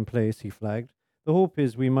park in place, he flagged. The hope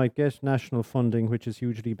is we might get national funding, which is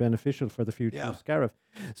hugely beneficial for the future of Scariff.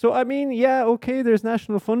 So, I mean, yeah, okay, there's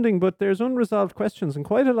national funding, but there's unresolved questions and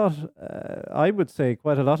quite a lot, I would say,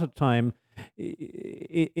 quite a lot of time,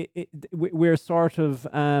 we're sort of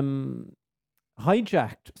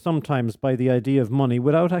hijacked sometimes by the idea of money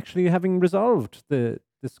without actually having resolved the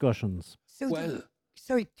discussions. So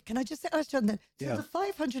sorry, can I just ask John then? So the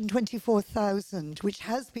 524,000 which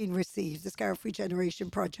has been received, the Scariff Regeneration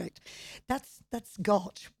Project, that's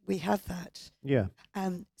got. We have that. Yeah.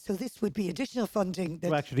 So this would be additional funding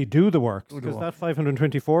To actually do the works, because that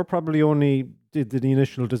 524 probably only did the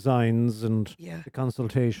initial designs and the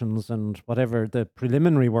consultations and whatever the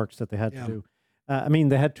preliminary works that they had to do. I mean,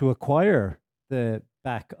 they had to acquire the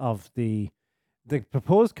back of the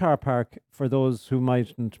proposed car park. For those who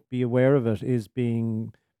mightn't be aware of it, is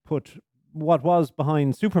being put what was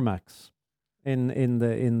behind Supermax in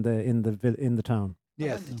the town.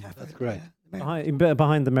 Yes, that's correct.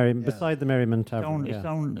 Behind the Merriman, beside the Merriman Tavern.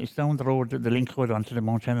 It's down the road, the link road onto the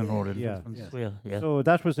Mount Shannon Road. Yeah. So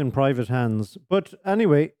that was in private hands. But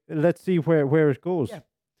anyway, let's see where it goes. Yeah.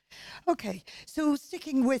 Okay, so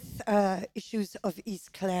sticking with issues of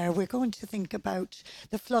East Clare, we're going to think about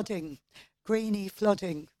the flooding, Graney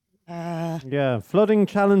flooding. Flooding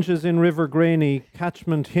challenges in River Graney,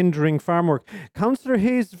 catchment hindering farm work. Councillor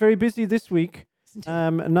Hayes is very busy this week.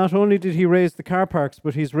 Not only did he raise the car parks,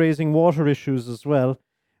 but he's raising water issues as well.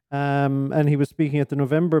 And he was speaking at the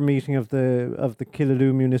November meeting of the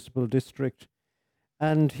Killaloe Municipal District.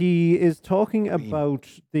 And he is talking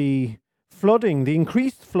about the flooding, the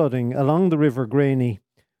increased flooding along the River Graney,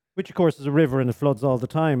 which of course is a river and it floods all the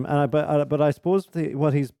time. But I suppose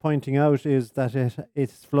what he's pointing out is that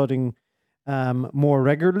it's flooding more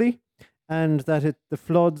regularly, and that the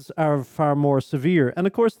floods are far more severe. And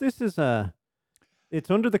of course, this is it's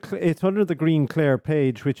under the Green Clare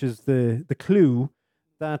page, which is the clue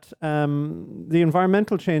that the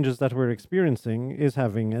environmental changes that we're experiencing is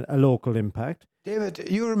having a local impact. David,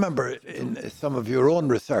 you remember in some of your own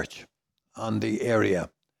research on the area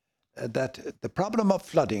that the problem of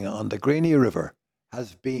flooding on the Graney River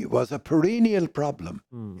was a perennial problem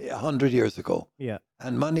 100 years ago. Yeah.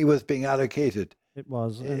 And money was being allocated. It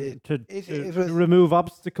was It to was remove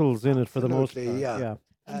obstacles in it for the most part. Yeah.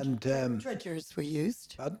 And Dredgers were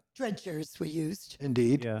used. Pardon? Dredgers were used.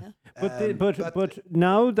 indeed, Yeah. Um, But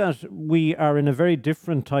now that we are in a very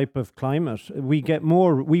different type of climate, we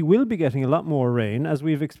will be getting a lot more rain as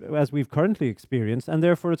we've currently experienced, and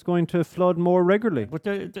therefore it's going to flood more regularly. But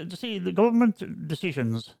see, the government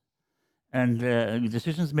decisions and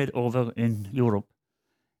decisions made over in Europe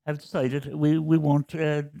have decided we won't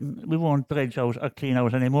dredge out or clean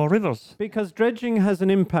out any more rivers. Because dredging has an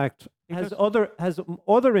impact, has Because-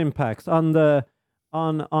 other impacts on the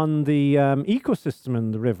ecosystem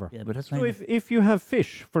in the river. Yeah, but that's So fine. if you have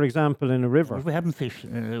fish, for example, in a river, We haven't fish.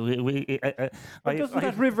 but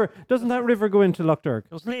doesn't that river go into Lough Derg?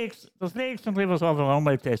 There's lakes and rivers all around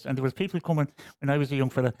my place, and there was people coming when I was a young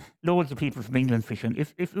fella. Loads of people from England fishing.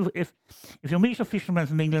 If you meet a fisherman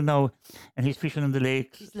from England now, and he's fishing in the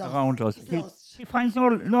lakes He's lost. around us, He's he lost. finds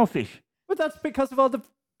no fish. But that's because of all the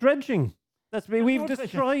dredging. We've no dredging.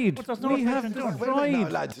 destroyed. But there's no We have dredging done. wait a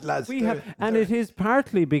minute now, destroyed. lads, We have, and it is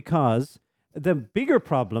partly because the bigger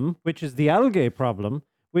problem, which is the algae problem,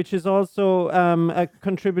 which is also a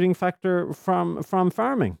contributing factor from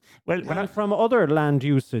farming Well, when and from other land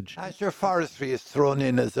usage. Azure forestry is thrown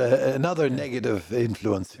in as another negative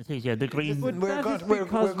influence. it is, yeah, the green. But We're that going, is we're,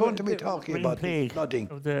 because we're going to be the talking green about this plague flooding.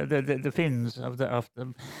 of the fins of the.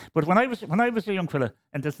 But when I was a young fella,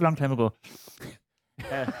 and that's a long time ago,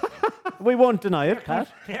 We won't deny it, Pat.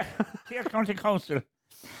 Clare County Council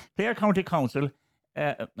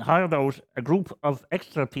hired out a group of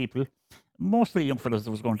extra people, mostly young fellas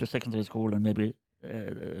that was going to secondary school and maybe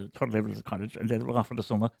third level of college, and they were off for the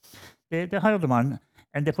summer. They hired them on,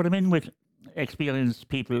 and they put them in with experienced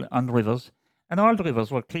people on the rivers, and all the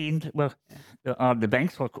rivers were cleaned. The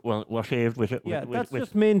banks were shaved with it. Yeah, that's with,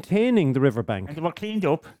 just maintaining the riverbank. and they were cleaned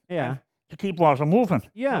up. Yeah. To keep water moving.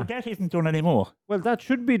 Yeah. Now, that isn't done anymore. Well, that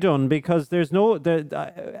should be done because there's no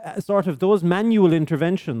sort of those manual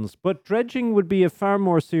interventions. But dredging would be a far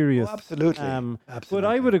more serious. Oh, absolutely. But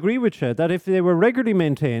I would agree with you that if they were regularly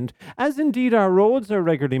maintained, as indeed our roads are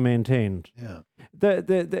regularly maintained, Yeah.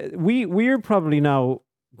 we're probably now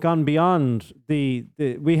gone beyond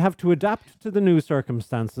we have to adapt to the new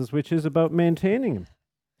circumstances, which is about maintaining them.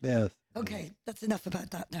 Yes. Okay, that's enough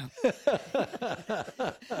about that now.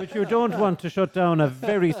 But you don't want to shut down a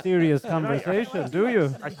very serious conversation, do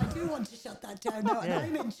you? I do want to shut that down now, and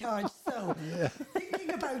I'm in charge. So,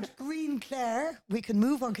 thinking about Green Clare, we can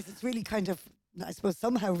move on because it's really kind of, I suppose,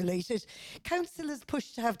 somehow related. Council is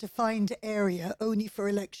pushed to have defined area only for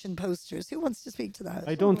election posters. Who wants to speak to that?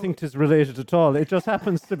 I don't think it's related at all. It just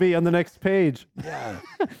happens to be on the next page. Yeah.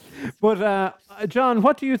 But John,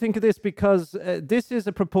 what do you think of this? Because this is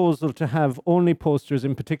a proposal to have only posters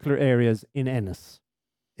in particular areas in Ennis.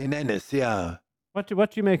 In Ennis, yeah. What do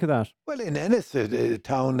you make of that? Well, in Ennis, the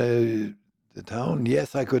town,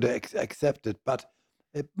 yes, I could accept it, but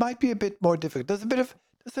it might be a bit more difficult. There's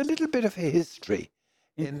a little bit of a history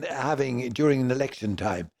in having, during an election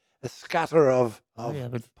time, a scatter of yeah,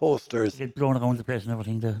 but posters. Get blown around the place and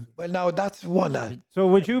everything. Well, now that's one. So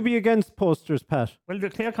would you be against posters, Pat? Well,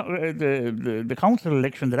 the council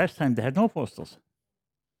election the last time they had no posters.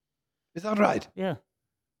 Is that right? Yeah,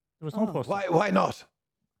 there was no posters. Why not?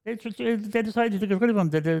 They decided to get rid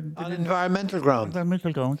of them. On environmental grounds.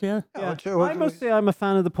 Environmental grounds, yeah. Oh, sure, I must say I'm a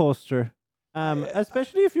fan of the poster.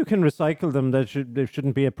 Especially if you can recycle them, there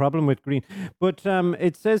shouldn't be a problem with green. But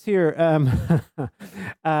it says here,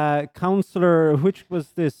 Councillor, which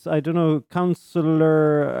was this? I don't know,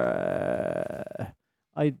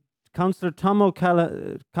 Councillor Tom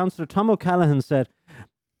O'Callaghan said,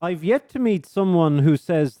 "I've yet to meet someone who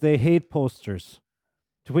says they hate posters."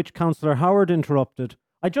 To which Councillor Howard interrupted,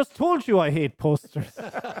 "I just told you I hate posters."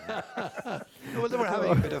 Well, they were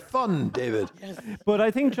having a bit of fun, David. But I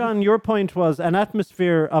think, John, your point was an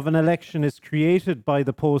atmosphere of an election is created by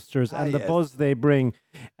the posters and the yes. buzz they bring.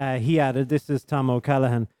 He added, this is Tom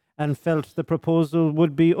O'Callaghan, and felt the proposal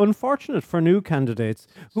would be unfortunate for new candidates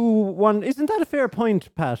who won. Isn't that a fair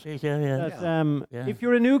point, Pat? Yeah. That, Yeah. If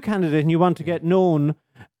you're a new candidate and you want to get known,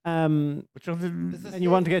 But and you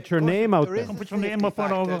want to get your name out there. Put your name up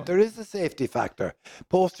all over. There is a safety factor.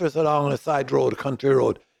 Posters along a side road, country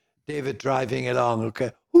road. David driving along.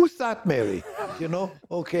 Okay, who's that, Mary? You know.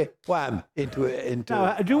 Okay, wham into.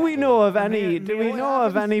 Now, do we know of any? Do we know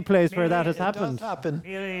of any place where that has It does happened? happen.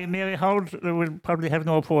 Mary Howard will probably have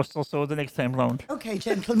no posters, so the next time round. Okay,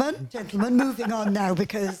 gentlemen, moving on now,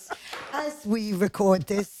 because as we record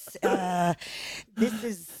this, this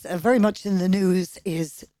is very much in the news,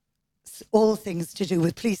 is all things to do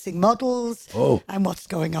with policing models and what's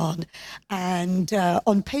going on. And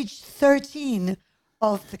on page 13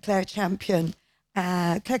 of the Clare Champion,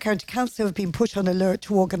 Clare County Council have been put on alert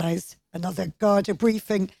to organise another Garda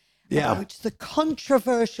briefing about the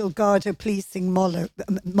controversial Garda policing model,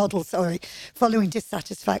 following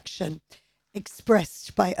dissatisfaction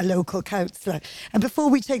expressed by a local councillor. And before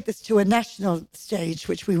we take this to a national stage,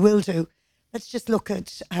 which we will do, let's just look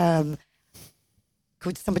at...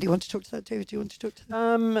 Would somebody want to talk to that, David? Do you want to talk to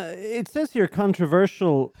that? It says here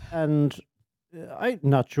controversial, and I'm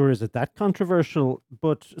not sure is it that controversial,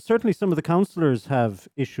 but certainly some of the councillors have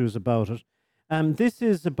issues about it. This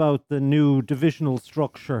is about the new divisional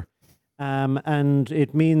structure, and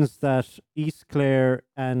it means that East Clare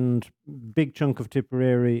and big chunk of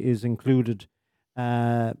Tipperary is included.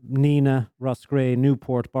 Neenah, Roscrea,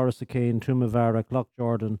 Newport, Borrisokane, Tumavara,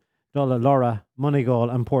 Cloughjordan, Dulla, Lora, Moneygall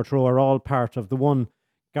and Portroe are all part of the one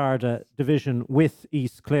Garda division with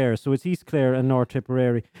East Clare. So it's East Clare and North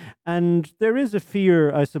Tipperary. And there is a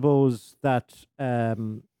fear, I suppose, that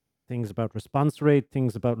things about response rate,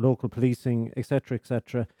 things about local policing,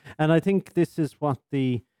 etc. And I think this is what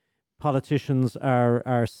the politicians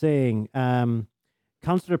are saying.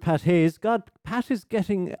 Councillor Pat Hayes, Pat is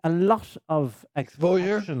getting a lot of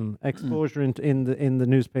exposure in the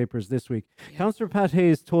newspapers this week. Yeah. Councillor Pat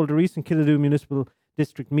Hayes told a recent Killaloe Municipal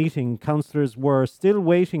District meeting councillors were still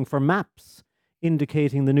waiting for maps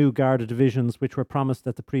indicating the new Garda divisions which were promised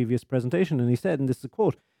at the previous presentation. And he said, and this is a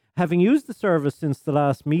quote, "Having used the service since the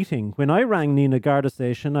last meeting, when I rang Neenah Garda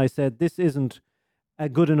Station, I said this isn't a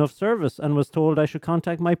good enough service and was told I should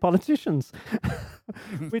contact my politicians,"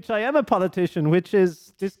 which I am a politician, which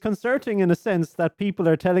is disconcerting in a sense that people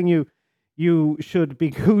are telling you who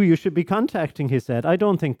you should be contacting, he said. I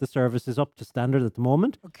don't think the service is up to standard at the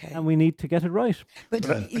moment, and we need to get it right. But,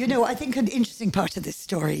 I think an interesting part of this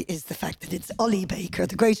story is the fact that it's Ollie Baker,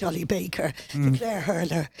 the great Ollie Baker, the Clare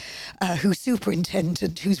hurler, who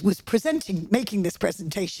superintended, who was making this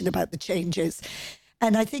presentation about the changes.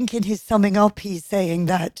 And I think in his summing up, he's saying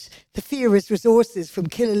that the fear is resources from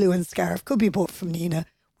Killaloe and Scariff could be bought from Neenah,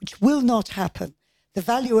 which will not happen. The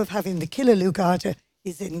value of having the Killaloe Garda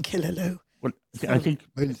is in Killaloe. Well, I think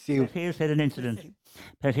Pat Hayes had an incident.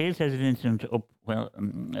 Pat Hayes has an incident up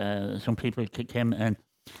some people came and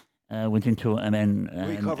went into a man.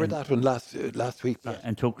 We covered that one last week.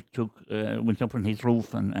 And went up on his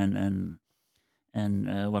roof and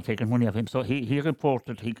were taking money off him. So he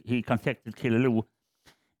reported he contacted Killaloe.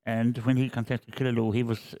 And when he contacted Killaloe,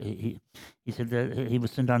 he said that he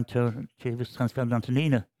was transferred on to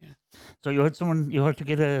Neenah. Yeah. So you had to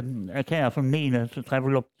get a car from Neenah to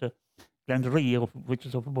travel up to Glendarie, which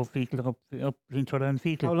is up above Fecal, up Lintroda and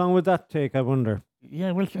Fecal. How long would that take, I wonder?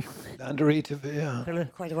 Yeah, well, Glendarie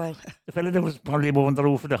quite a while. The fella that was probably above on the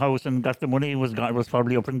roof of the house and got the money was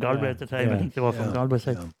probably up in Galway at the time. Yeah. I think they were from Galway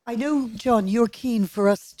side. I know, John, you're keen for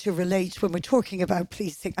us to relate when we're talking about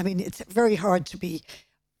policing. I mean, it's very hard to be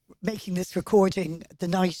making this recording the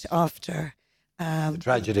night after the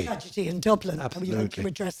tragedy in Dublin. Absolutely. And we like to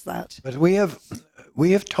address that. But we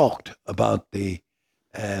have talked about the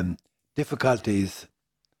difficulties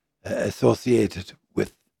associated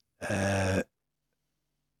with I'm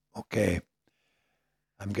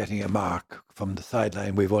getting a mark from the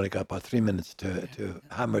sideline. We've only got about 3 minutes to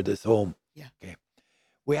hammer this home. Yeah. Okay.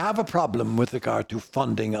 We have a problem with regard to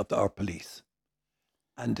funding of our police.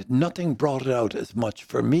 And nothing brought it out as much,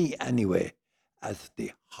 for me anyway, as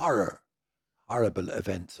the horrible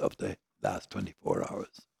events of the last 24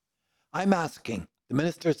 hours. I'm asking, the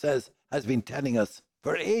minister has been telling us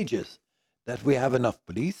for ages that we have enough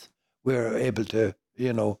police. We're able to,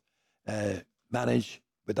 manage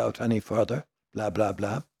without any further, blah, blah,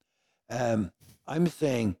 blah. I'm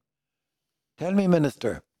saying, tell me,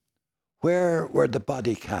 Minister, where were the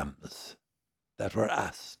body cams that were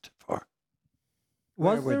asked for?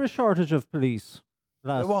 Was there a shortage of police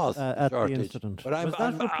there was at shortage, the incident? But was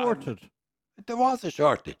that reported? There was a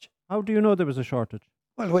shortage. How do you know there was a shortage?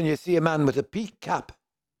 Well, when you see a man with a peak cap,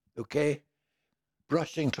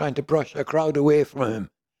 trying to brush a crowd away from him,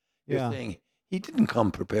 you're saying he didn't come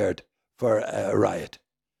prepared for a riot.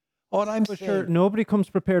 All I'm saying... Sure, nobody comes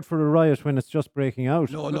prepared for a riot when it's just breaking out.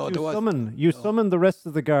 You summon the rest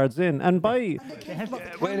of the guards in, and by...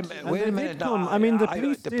 Wait a minute. The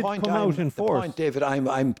police did come out in force. The point, David,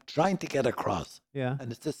 I'm trying to get across,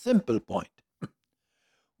 and it's a simple point.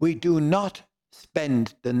 We do not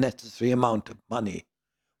spend the necessary amount of money.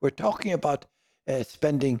 We're talking about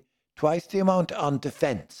spending twice the amount on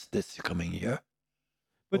defence this coming year.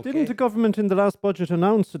 But didn't the government in the last budget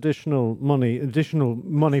announce additional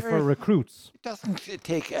money for recruits? It doesn't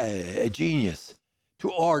take a genius to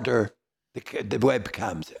order the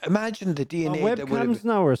webcams. Imagine the DNA that would have webcams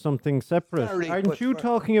now are something separate. Sorry, Aren't but you for-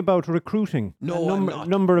 talking about recruiting? No, a I'm not.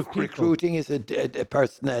 number of people. Recruiting is a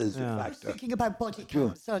personnel Yeah. factor. Thinking about body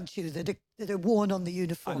cams, aren't you, that are worn on the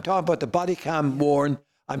uniform? I'm talking about the body cam worn.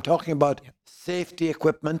 I'm talking about safety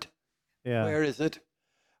equipment. Yeah. Where is it?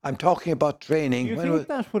 I'm talking about training. Do you When think was-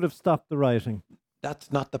 that would have stopped the rioting?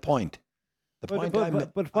 That's not the point. The But-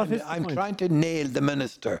 point but what is the I'm point? trying to nail the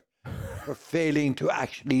minister for failing to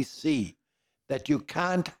actually see that you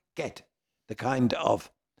can't get the kind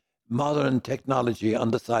of modern technology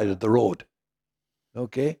on the side of the road.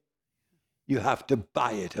 Okay? You have to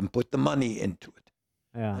buy it and put the money into it.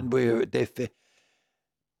 Yeah. And the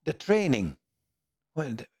training.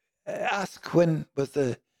 Ask when was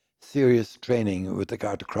the serious training with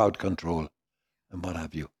regard to crowd control and what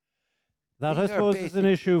have you. That, I These are suppose, is an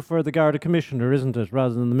basic- issue for the Garda Commissioner, isn't it,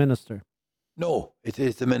 rather than the Minister? No, it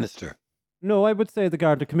is the minister. No, I would say the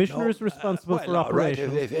Garda Commissioner No, is responsible well, for all right,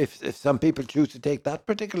 operations. if some people choose to take that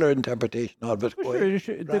particular interpretation of it, Well, go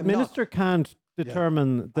sure, ahead. the I'm Minister can't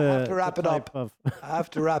determine the. I have to wrap the it up. type of- I have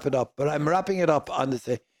to wrap it up, but I'm wrapping it up on to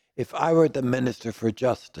say, if I were the Minister for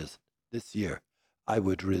Justice this year, I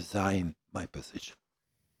would resign my position.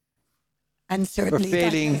 And certainly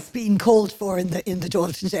failing- that has been called for in the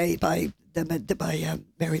Dáil today by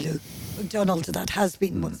Mary Lou McDonald. That has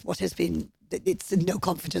been what has been. It's no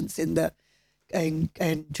confidence in the in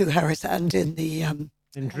Drew Harris and in the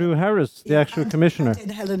in Drew Harris, the actual commissioner. and in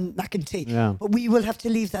Helen McEntee. Yeah. But we will have to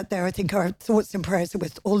leave that there. I think our thoughts and prayers are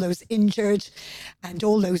with all those injured and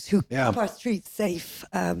all those who Yeah. keep our streets safe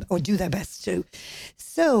or do their best to.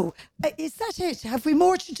 So is that it? Have we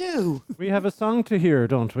more to do? We have a song to hear,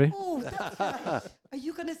 don't we? Oh, that's right. Are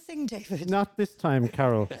you going to sing, David? Not this time,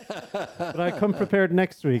 Carol. But I come prepared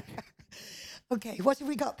next week. Okay, what have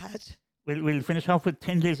we got, Pat? We'll finish off with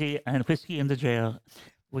Tin Lizzy and Whiskey in the Jail,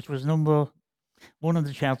 which was number 1 on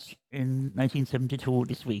the charts in 1972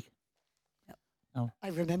 this week. I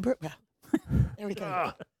remember it well. There we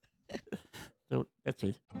go. So that's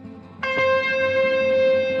it.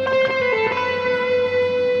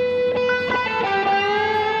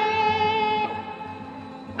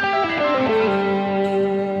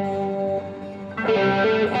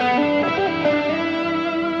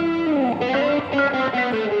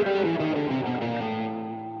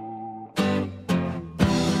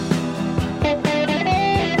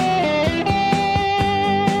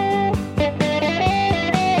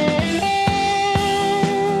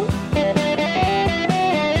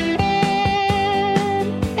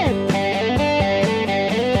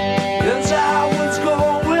 As I was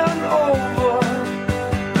going over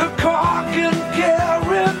the Cork and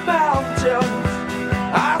Kerry mountains,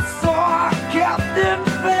 I saw Captain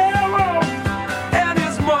Pharaoh and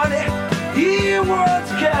his money he was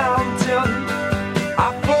counting. I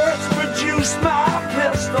first produced my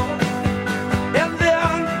pistol and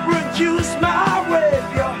then produced my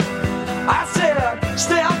rapier. I said,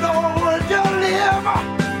 stand over, deliver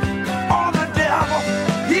on the devil.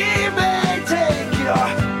 He may take you.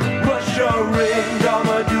 Russia ring,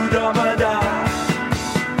 dama do dama da.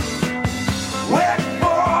 Wait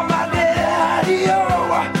for my daddy,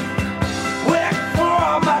 oh. Wait for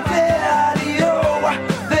my daddy, oh.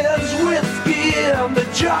 There's whiskey in the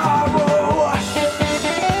jar, oh.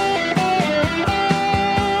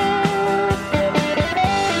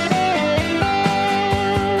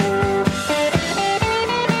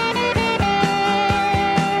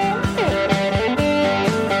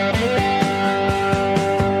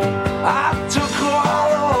 I took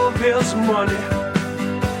all of his money,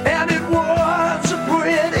 and it was a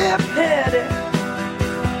pretty penny.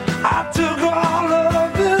 I took all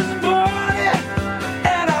of his money,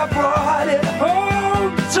 and I brought it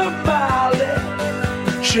home to Molly.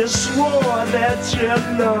 She swore that she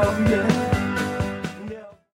loved me.